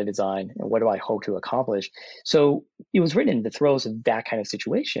question around meta design and what do I hope to accomplish? So it was written in the throes of that kind of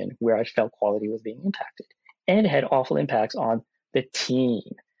situation where I felt quality was being impacted, and it had awful impacts on the team.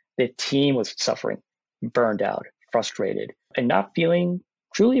 The team was suffering, burned out, frustrated, and not feeling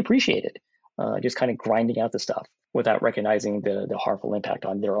truly appreciated, just kind of grinding out the stuff without recognizing the harmful impact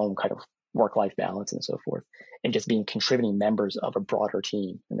on their own kind of work-life balance and so forth, and just being contributing members of a broader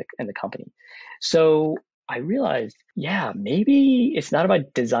team in the company. So I realized, maybe it's not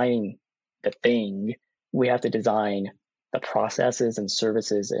about designing the thing. We have to design the processes and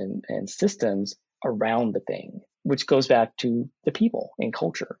services and systems around the thing, which goes back to the people and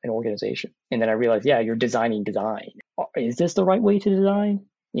culture and organization. And then I realized, you're designing design. Is this the right way to design?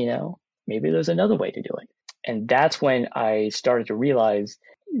 Maybe there's another way to do it. And that's when I started to realize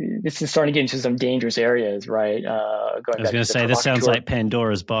this is starting to get into some dangerous areas, right? I was going to say, this sounds like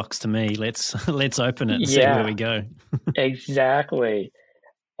Pandora's box to me. Let's open it and see where we go. Exactly.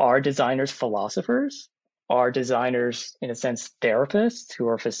 Are designers philosophers? Are designers, in a sense, therapists who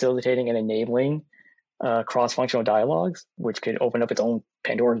are facilitating and enabling cross-functional dialogues, which could open up its own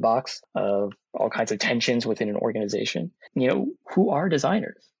Pandora's box of all kinds of tensions within an organization? Who are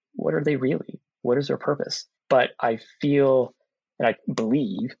designers? What are they really? What is their purpose? But I feel And I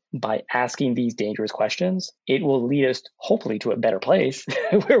believe by asking these dangerous questions, it will lead us hopefully to a better place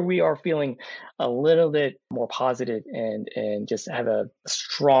where we are feeling a little bit more positive and just have a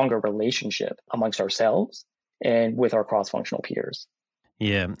stronger relationship amongst ourselves and with our cross-functional peers.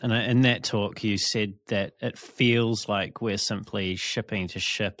 Yeah, and in that talk, you said that it feels like we're simply shipping to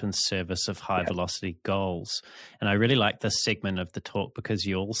ship in service of high-velocity goals. And I really like this segment of the talk because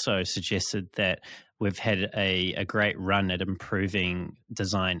you also suggested that we've had a great run at improving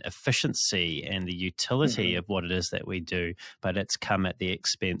design efficiency and the utility of what it is that we do, but it's come at the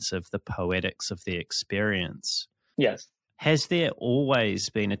expense of the poetics of the experience. Yes. Has there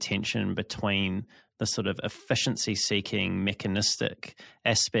always been a tension between the sort of efficiency-seeking, mechanistic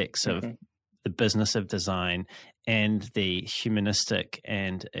aspects of the business of design and the humanistic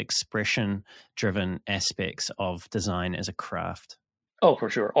and expression-driven aspects of design as a craft? Oh,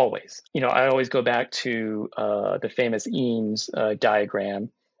 for sure, always. I always go back to the famous Eames diagram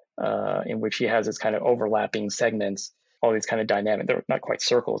in which he has this kind of overlapping segments, all these kind of dynamic, they're not quite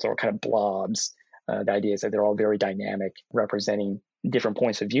circles, or kind of blobs. The idea is that they're all very dynamic, representing different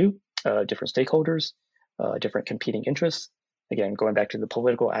points of view, different stakeholders, different competing interests. Again, going back to the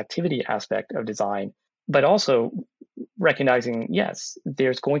political activity aspect of design, but also recognizing, yes,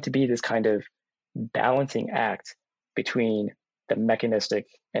 there's going to be this kind of balancing act between the mechanistic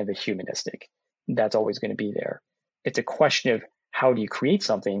and the humanistic. That's always going to be there. It's a question of how do you create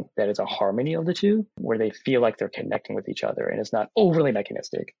something that is a harmony of the two, where they feel like they're connecting with each other and it's not overly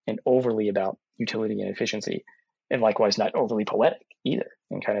mechanistic and overly about utility and efficiency, and likewise not overly poetic either,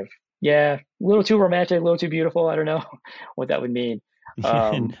 and kind of, a little too romantic, a little too beautiful. I don't know what that would mean.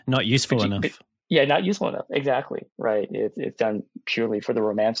 Not useful enough. Not useful enough. Exactly. Right. It's done purely for the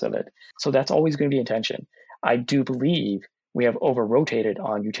romance of it. So that's always going to be intention. I do believe we have over-rotated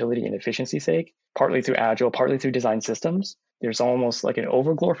on utility and efficiency sake, partly through Agile, partly through design systems. There's almost like an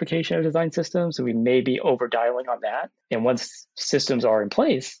over-glorification of design systems, so we may be over-dialing on that. And once systems are in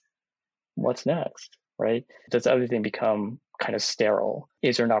place, what's next, right? Does everything become kind of sterile?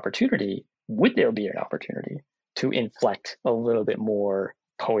 Is there an opportunity? Would there be an opportunity to inflect a little bit more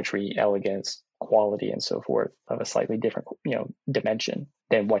poetry, elegance, quality, and so forth of a slightly different, dimension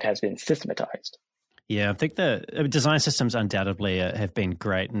than what has been systematized? Yeah, I think the design systems undoubtedly have been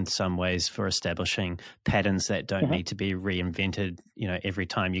great in some ways for establishing patterns that don't need to be reinvented, every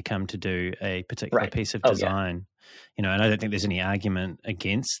time you come to do a particular piece of design. And I don't think there's any argument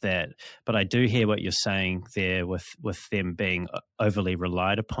against that, but I do hear what you're saying there with them being overly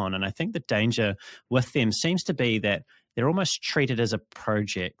relied upon. And I think the danger with them seems to be that they're almost treated as a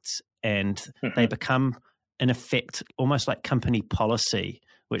project and they become, in effect, almost like company policy,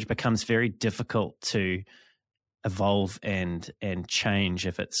 which becomes very difficult to evolve and change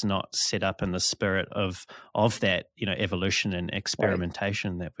if it's not set up in the spirit of that, evolution and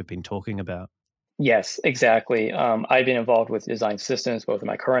experimentation that we've been talking about. Yes, exactly. I've been involved with design systems, both in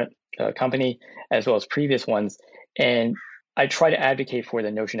my current company as well as previous ones. And I try to advocate for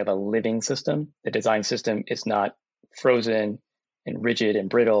the notion of a living system. The design system is not frozen and rigid and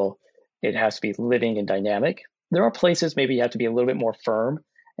brittle. It has to be living and dynamic. There are places maybe you have to be a little bit more firm,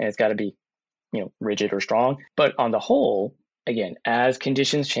 and it's got to be, rigid or strong. But on the whole, again, as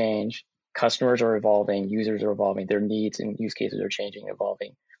conditions change, customers are evolving, users are evolving, their needs and use cases are changing,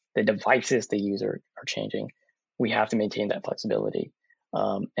 evolving. The devices they use are changing. We have to maintain that flexibility.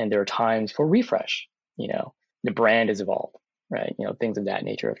 And there are times for refresh. The brand has evolved, right? Things of that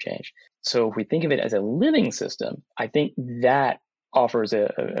nature have changed. So if we think of it as a living system, I think that offers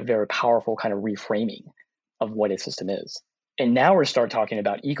a very powerful kind of reframing of what a system is. And now we're start talking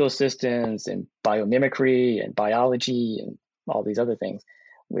about ecosystems and biomimicry and biology and all these other things,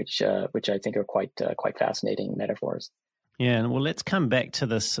 which I think are quite fascinating metaphors. Yeah, and well, let's come back to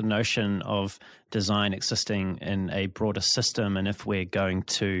this notion of design existing in a broader system, and if we're going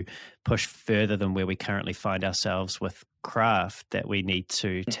to push further than where we currently find ourselves with craft, that we need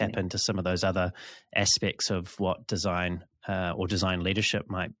to tap into some of those other aspects of what design or design leadership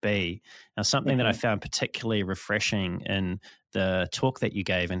might be. Now, something that I found particularly refreshing in the talk that you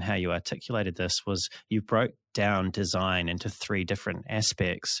gave and how you articulated this was you broke down design into three different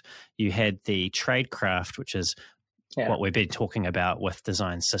aspects. You had the tradecraft, which is what we've been talking about with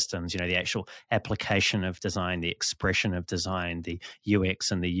design systems, the actual application of design, the expression of design, the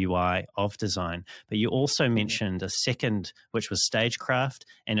UX and the UI of design. But you also mentioned a second, which was stagecraft,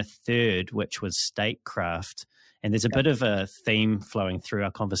 and a third, which was statecraft. And there's a bit of a theme flowing through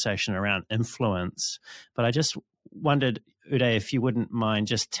our conversation around influence. But I just wondered, Uday, if you wouldn't mind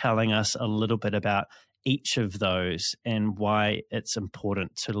just telling us a little bit about each of those and why it's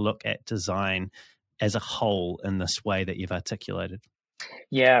important to look at design as a whole in this way that you've articulated?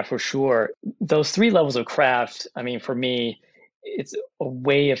 Yeah, for sure. Those three levels of craft, I mean, for me, it's a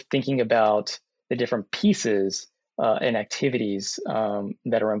way of thinking about the different pieces and activities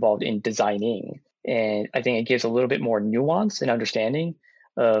that are involved in designing. And I think it gives a little bit more nuance and understanding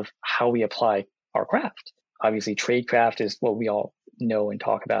of how we apply our craft. Obviously, trade craft is what we all know and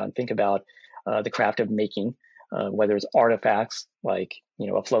talk about and think about, the craft of making, whether it's artifacts like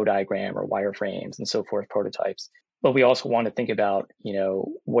a flow diagram or wireframes and so forth, prototypes. But we also want to think about,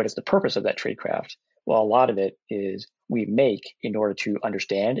 what is the purpose of that trade craft? Well, a lot of it is we make in order to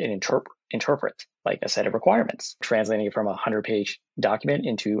understand and interpret like a set of requirements, translating it from a 100-page document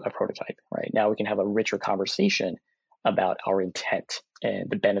into a prototype, right? Now we can have a richer conversation about our intent and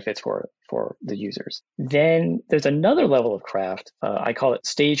the benefits for the users. Then there's another level of craft. I call it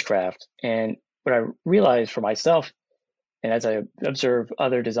stagecraft. And what I realized for myself, and as I observe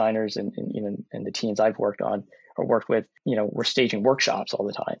other designers and the teams I've worked on or worked with, we're staging workshops all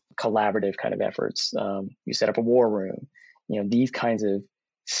the time, collaborative kind of efforts. You set up a war room, these kinds of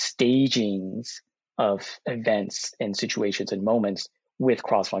stagings of events and situations and moments with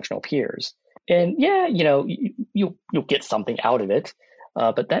cross-functional peers. And yeah, you'll get something out of it,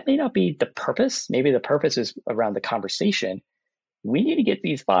 but that may not be the purpose. Maybe the purpose is around the conversation. We need to get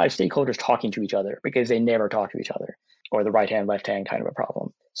these 5 stakeholders talking to each other because they never talk to each other, or the right hand, left hand kind of a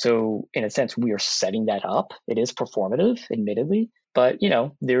problem. So in a sense, we are setting that up. It is performative, admittedly, but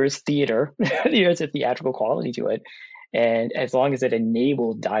there is theater. There's a theatrical quality to it. And as long as it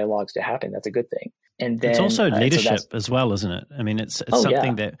enables dialogues to happen, that's a good thing. And then it's also leadership as well, isn't it? I mean, it's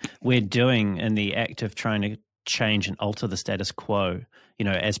something that we're doing in the act of trying to change and alter the status quo.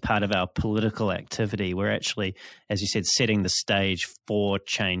 As part of our political activity, we're actually, as you said, setting the stage for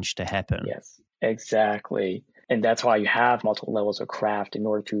change to happen. Yes, exactly. And that's why you have multiple levels of craft in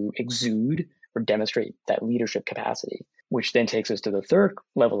order to exude or demonstrate that leadership capacity, which then takes us to the third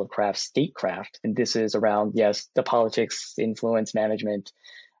level of craft, statecraft. And this is around, yes, the politics, influence management,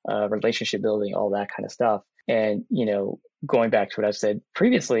 relationship building, all that kind of stuff. And, going back to what I've said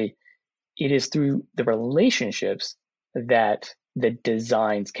previously, it is through the relationships that the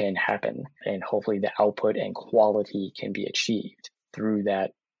designs can happen. And hopefully the output and quality can be achieved through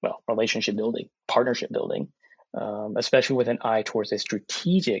that, relationship building, partnership building, especially with an eye towards a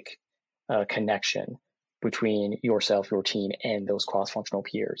strategic connection between yourself, your team, and those cross-functional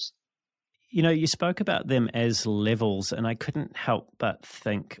peers. You spoke about them as levels, and I couldn't help but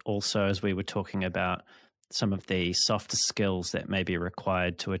think also, as we were talking about some of the softer skills that may be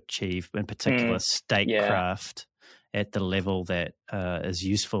required to achieve, in particular, statecraft at the level that is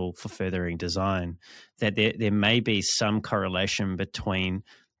useful for furthering design, that there may be some correlation between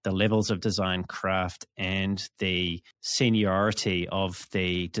the levels of design craft and the seniority of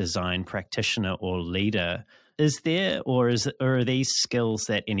the design practitioner or leader. Is there, or are these skills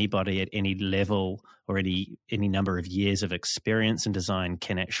that anybody at any level or any number of years of experience in design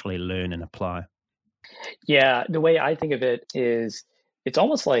can actually learn and apply? Yeah, the way I think of it is it's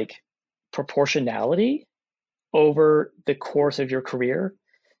almost like proportionality over the course of your career.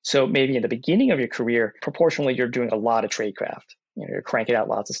 So maybe in the beginning of your career, proportionally, you're doing a lot of trade craft. You're cranking out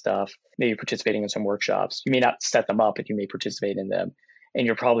lots of stuff, maybe participating in some workshops. You may not set them up, but you may participate in them. And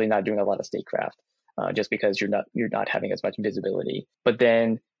you're probably not doing a lot of statecraft just because you're not having as much visibility. But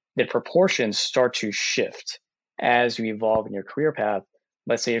then the proportions start to shift as you evolve in your career path.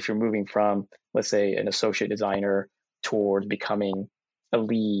 Let's say if you're moving from, let's say, an associate designer toward becoming a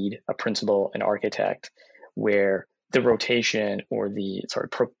lead, a principal, an architect, where the rotation or the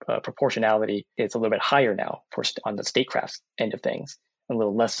proportionality is a little bit higher now on the statecraft end of things, a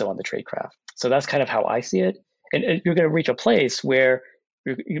little less so on the tradecraft. So that's kind of how I see it. And you're going to reach a place where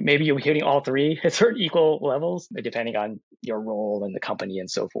maybe you're hitting all three at certain equal levels, depending on your role in the company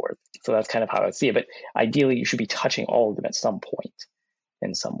and so forth. So that's kind of how I see it. But ideally, you should be touching all of them at some point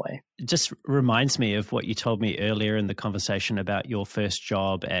in some way. It just reminds me of what you told me earlier in the conversation about your first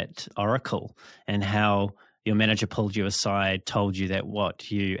job at Oracle and how your manager pulled you aside, told you that what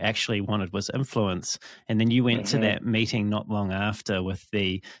you actually wanted was influence. And then you went to that meeting not long after with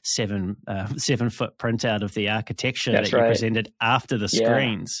the 7-foot printout of the architecture that you presented after the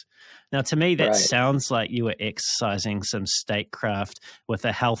screens. Now, to me, that sounds like you were exercising some statecraft with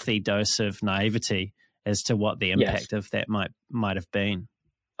a healthy dose of naivety as to what the impact of that might have been.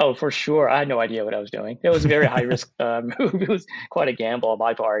 Oh, for sure. I had no idea what I was doing. It was a very high risk move. It was quite a gamble on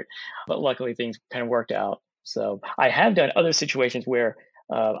my part, but luckily things kind of worked out. So I have done other situations where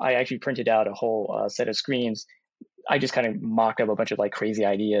I actually printed out a whole set of screens. I just kind of mocked up a bunch of like crazy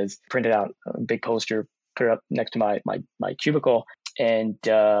ideas, printed out a big poster, put it up next to my cubicle, and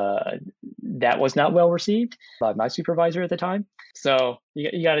that was not well received by my supervisor at the time. So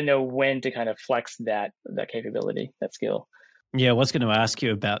you got to know when to kind of flex that capability, that skill. Yeah, I was going to ask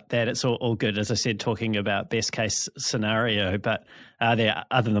you about that. It's all good, as I said, talking about best case scenario, but are there,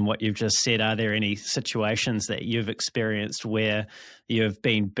 other than what you've just said, are there any situations that you've experienced where you've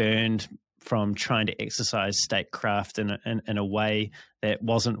been burned from trying to exercise statecraft in a way that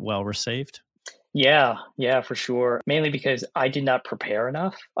wasn't well received? Yeah, for sure. Mainly because I did not prepare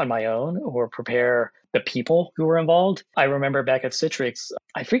enough on my own or prepare the people who were involved. I remember back at Citrix,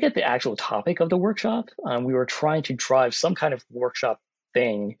 I forget the actual topic of the workshop. We were trying to drive some kind of workshop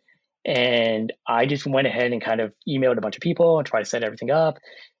thing. And I just went ahead and kind of emailed a bunch of people and tried to set everything up.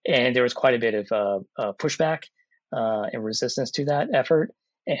 And there was quite a bit of pushback and resistance to that effort.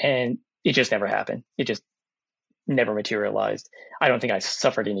 And it just never happened. It just never materialized. I don't think I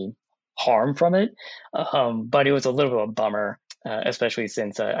suffered any harm from it. But it was a little bit of a bummer, especially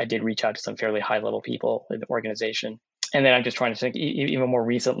since I did reach out to some fairly high level people in the organization. And then I'm just trying to think even more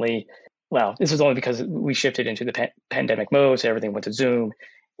recently. Well, this was only because we shifted into the pandemic mode, so everything went to Zoom.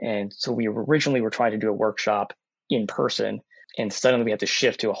 And so we originally were trying to do a workshop in person, and suddenly we had to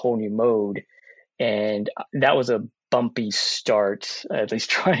shift to a whole new mode. And that was a bumpy start, at least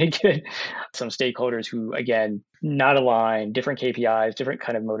trying to get some stakeholders who, again, not aligned, different KPIs, different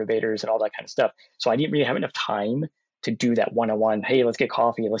kind of motivators and all that kind of stuff. So I didn't really have enough time to do that one-on-one, hey, let's get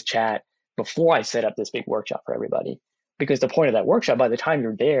coffee, let's chat, before I set up this big workshop for everybody. Because the point of that workshop, by the time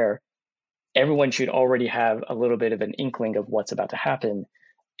you're there, everyone should already have a little bit of an inkling of what's about to happen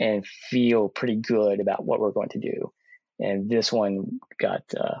and feel pretty good about what we're going to do. And this one got,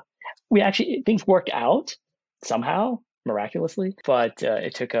 things worked out somehow, miraculously, but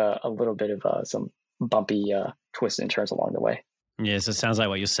it took a little bit of some bumpy twists and turns along the way. Yes, it sounds like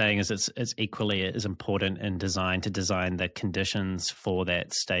what you're saying is it's equally as important in design to design the conditions for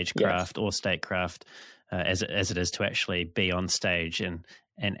that stagecraft or statecraft as it is to actually be on stage and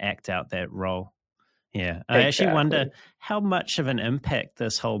act out that role. Yeah, I actually wonder how much of an impact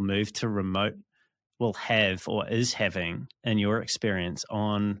this whole move to remote will have or is having in your experience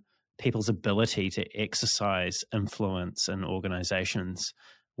on people's ability to exercise influence in organizations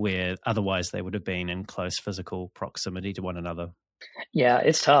where otherwise they would have been in close physical proximity to one another. Yeah,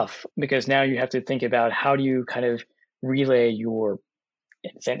 it's tough because now you have to think about how do you kind of relay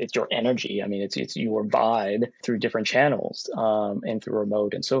it's your energy. I mean, it's your vibe through different channels and through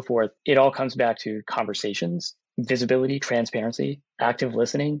remote and so forth. It all comes back to conversations, visibility, transparency, active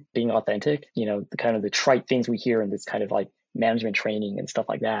listening, being authentic, the kind of the trite things we hear in this kind of like management training and stuff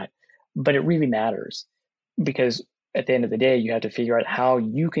like that. But it really matters because at the end of the day, you have to figure out how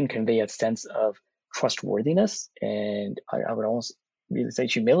you can convey a sense of trustworthiness. And I would almost really say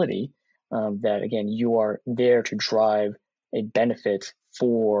humility, that again, you are there to drive a benefit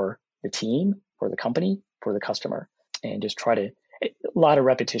for the team, for the company, for the customer, and just a lot of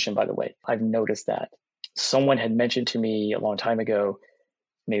repetition, by the way. I've noticed that someone had mentioned to me a long time ago,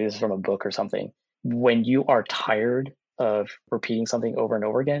 maybe this is from a book or something, when you are tired of repeating something over and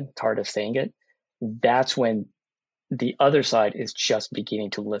over again, tired of saying it, that's when the other side is just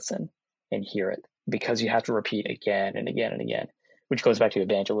beginning to listen and hear it, because you have to repeat again and again and again, which goes back to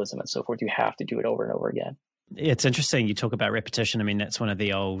evangelism and so forth. You have to do it over and over again. It's interesting you talk about repetition. I mean, that's one of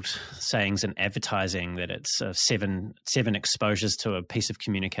the old sayings in advertising, that it's seven exposures to a piece of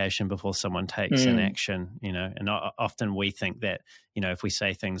communication before someone takes an action, and often we think that, if we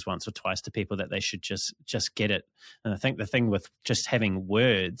say things once or twice to people that they should just get it. And I think the thing with just having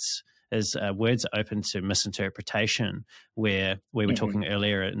words is words are open to misinterpretation, where we were talking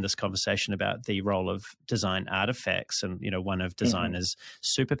earlier in this conversation about the role of design artifacts. And, one of designers'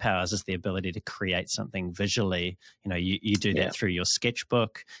 superpowers is the ability to create something visually. You do that through your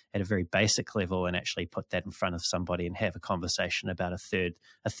sketchbook at a very basic level and actually put that in front of somebody and have a conversation about a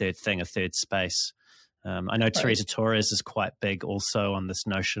third thing, a third space. I know Teresa Torres is quite big also on this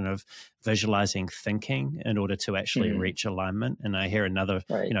notion of visualizing thinking in order to actually reach alignment. And I hear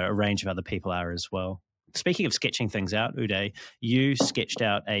a range of other people are as well. Speaking of sketching things out, Uday, you sketched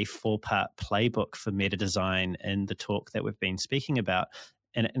out a 4-part playbook for meta design in the talk that we've been speaking about,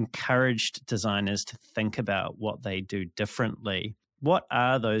 and it encouraged designers to think about what they do differently. What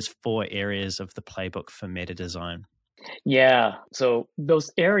are those 4 areas of the playbook for meta design? Yeah. So those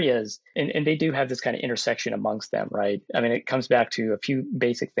areas, and they do have this kind of intersection amongst them, right? I mean, it comes back to a few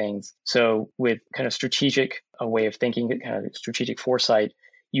basic things. So with kind of strategic, a way of thinking, kind of strategic foresight,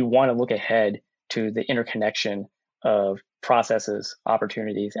 you want to look ahead to the interconnection of processes,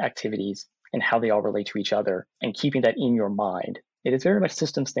 opportunities, activities, and how they all relate to each other, and keeping that in your mind. It is very much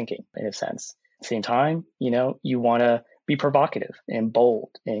systems thinking in a sense. At the same time, you want to be provocative and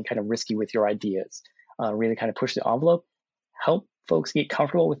bold and kind of risky with your ideas. Really kind of push the envelope, help folks get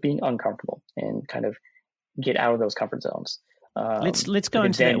comfortable with being uncomfortable and kind of get out of those comfort zones. Let's go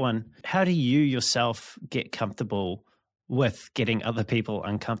into that one. How do you yourself get comfortable with getting other people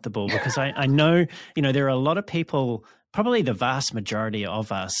uncomfortable? Because I know, there are a lot of people, probably the vast majority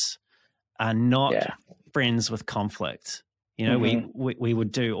of us are not friends with conflict. We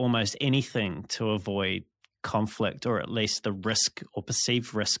would do almost anything to avoid conflict, or at least the risk or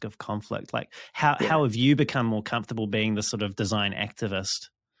perceived risk of conflict. Like how have you become more comfortable being the sort of design activist?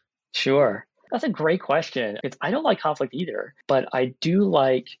 Sure. That's a great question. I don't like conflict either, but I do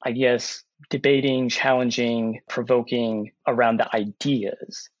like, I guess, debating, challenging, provoking around the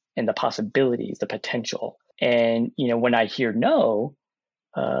ideas and the possibilities, the potential. And, when I hear no,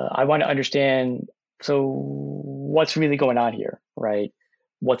 I want to understand, so what's really going on here, right?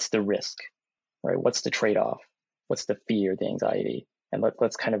 What's the risk, right? What's the trade-off? What's the fear, the anxiety? And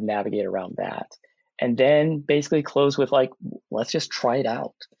let's kind of navigate around that. And then basically close with like, let's just try it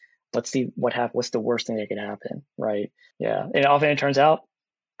out. Let's see what happens. What's the worst thing that can happen, right? Yeah. And often it turns out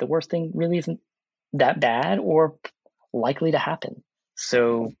the worst thing really isn't that bad or likely to happen.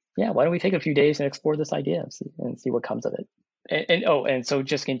 So why don't we take a few days and explore this idea and see what comes of it? And so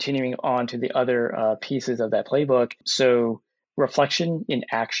just continuing on to the other pieces of that playbook. So reflection in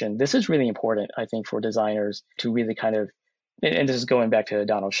action. This is really important, I think, for designers to really kind of, and this is going back to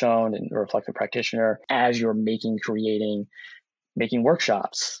Donald Schoen and Reflective Practitioner, as you're creating, making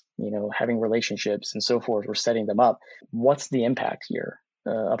workshops, having relationships and so forth, or setting them up. What's the impact here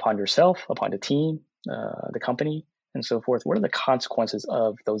upon yourself, upon the team, the company, and so forth? What are the consequences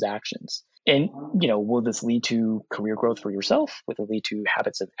of those actions? And, will this lead to career growth for yourself? Will it lead to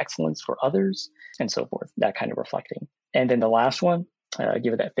habits of excellence for others? And so forth, that kind of reflecting. And then the last one,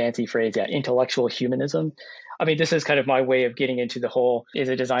 give it that fancy phrase, intellectual humanism. I mean, this is kind of my way of getting into the whole, is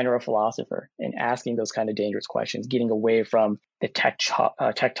a designer a philosopher, and asking those kind of dangerous questions, getting away from the tech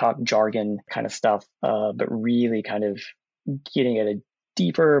talk jargon kind of stuff, but really kind of getting at a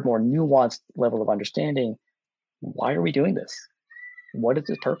deeper, more nuanced level of understanding. Why are we doing this? What is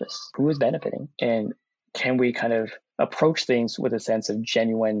its purpose? Who is benefiting? And can we kind of approach things with a sense of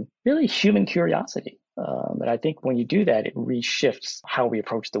genuine, really human curiosity? And I think when you do that, it reshifts how we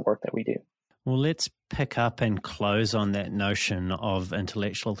approach the work that we do. Well, let's pick up and close on that notion of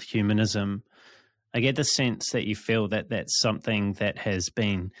intellectual humanism. I get the sense that you feel that that's something that has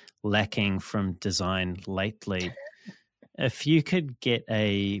been lacking from design lately. If you could get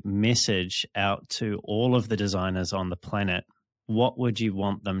a message out to all of the designers on the planet, what would you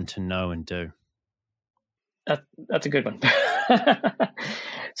want them to know and do? That's a good one.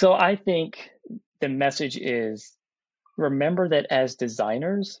 So I think the message is, remember that as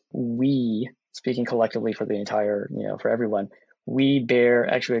designers, we, speaking collectively for the entire, for everyone, we bear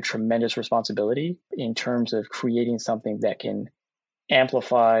actually a tremendous responsibility in terms of creating something that can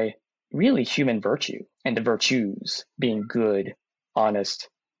amplify really human virtue, and the virtues being good, honest,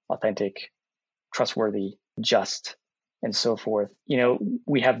 authentic, trustworthy, just, and so forth.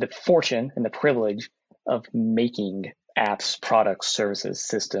 We have the fortune and the privilege of making apps, products, services,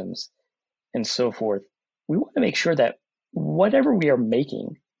 systems, and so forth. We want to make sure that whatever we are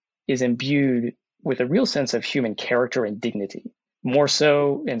making is imbued with a real sense of human character and dignity, more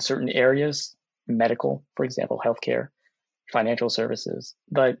so in certain areas, medical, for example, healthcare, financial services.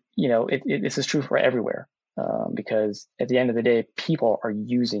 But, this is true for everywhere, because at the end of the day, people are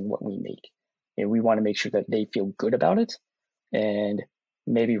using what we make. And we want to make sure that they feel good about it and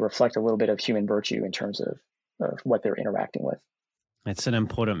maybe reflect a little bit of human virtue in terms of what they're interacting with. It's an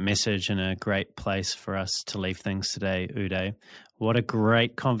important message and a great place for us to leave things today, Uday. What a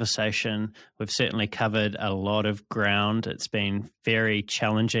great conversation. We've certainly covered a lot of ground. It's been very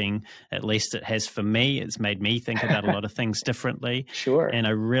challenging, at least it has for me. It's made me think about a lot of things differently. Sure. And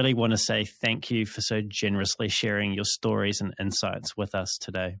I really want to say thank you for so generously sharing your stories and insights with us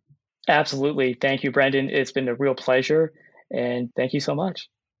today. Absolutely. Thank you, Brendan. It's been a real pleasure. And thank you so much.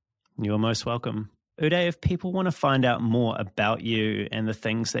 You're most welcome. Uday, if people want to find out more about you and the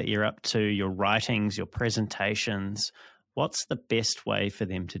things that you're up to, your writings, your presentations, what's the best way for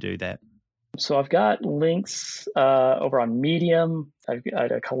them to do that? So I've got links over on Medium. I've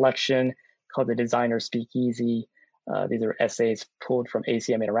got a collection called The Designer Speakeasy. These are essays pulled from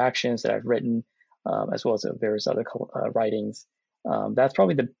ACM Interactions that I've written, as well as various other writings. That's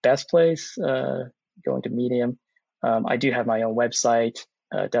probably the best place, going to Medium. I do have my own website,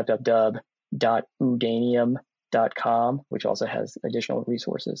 www.udanium.com, which also has additional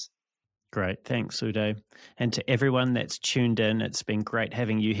resources. Great. Thanks, Uday. And to everyone that's tuned in, it's been great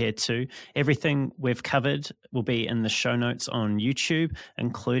having you here too. Everything we've covered will be in the show notes on YouTube,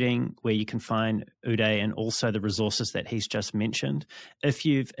 including where you can find Uday and also the resources that he's just mentioned. If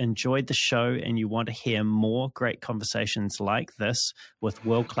you've enjoyed the show and you want to hear more great conversations like this with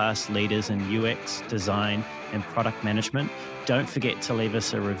world-class leaders in UX, design, and product management, don't forget to leave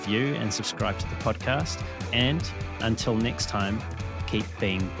us a review and subscribe to the podcast. And until next time, keep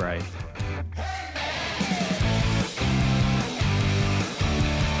being brave. Hey!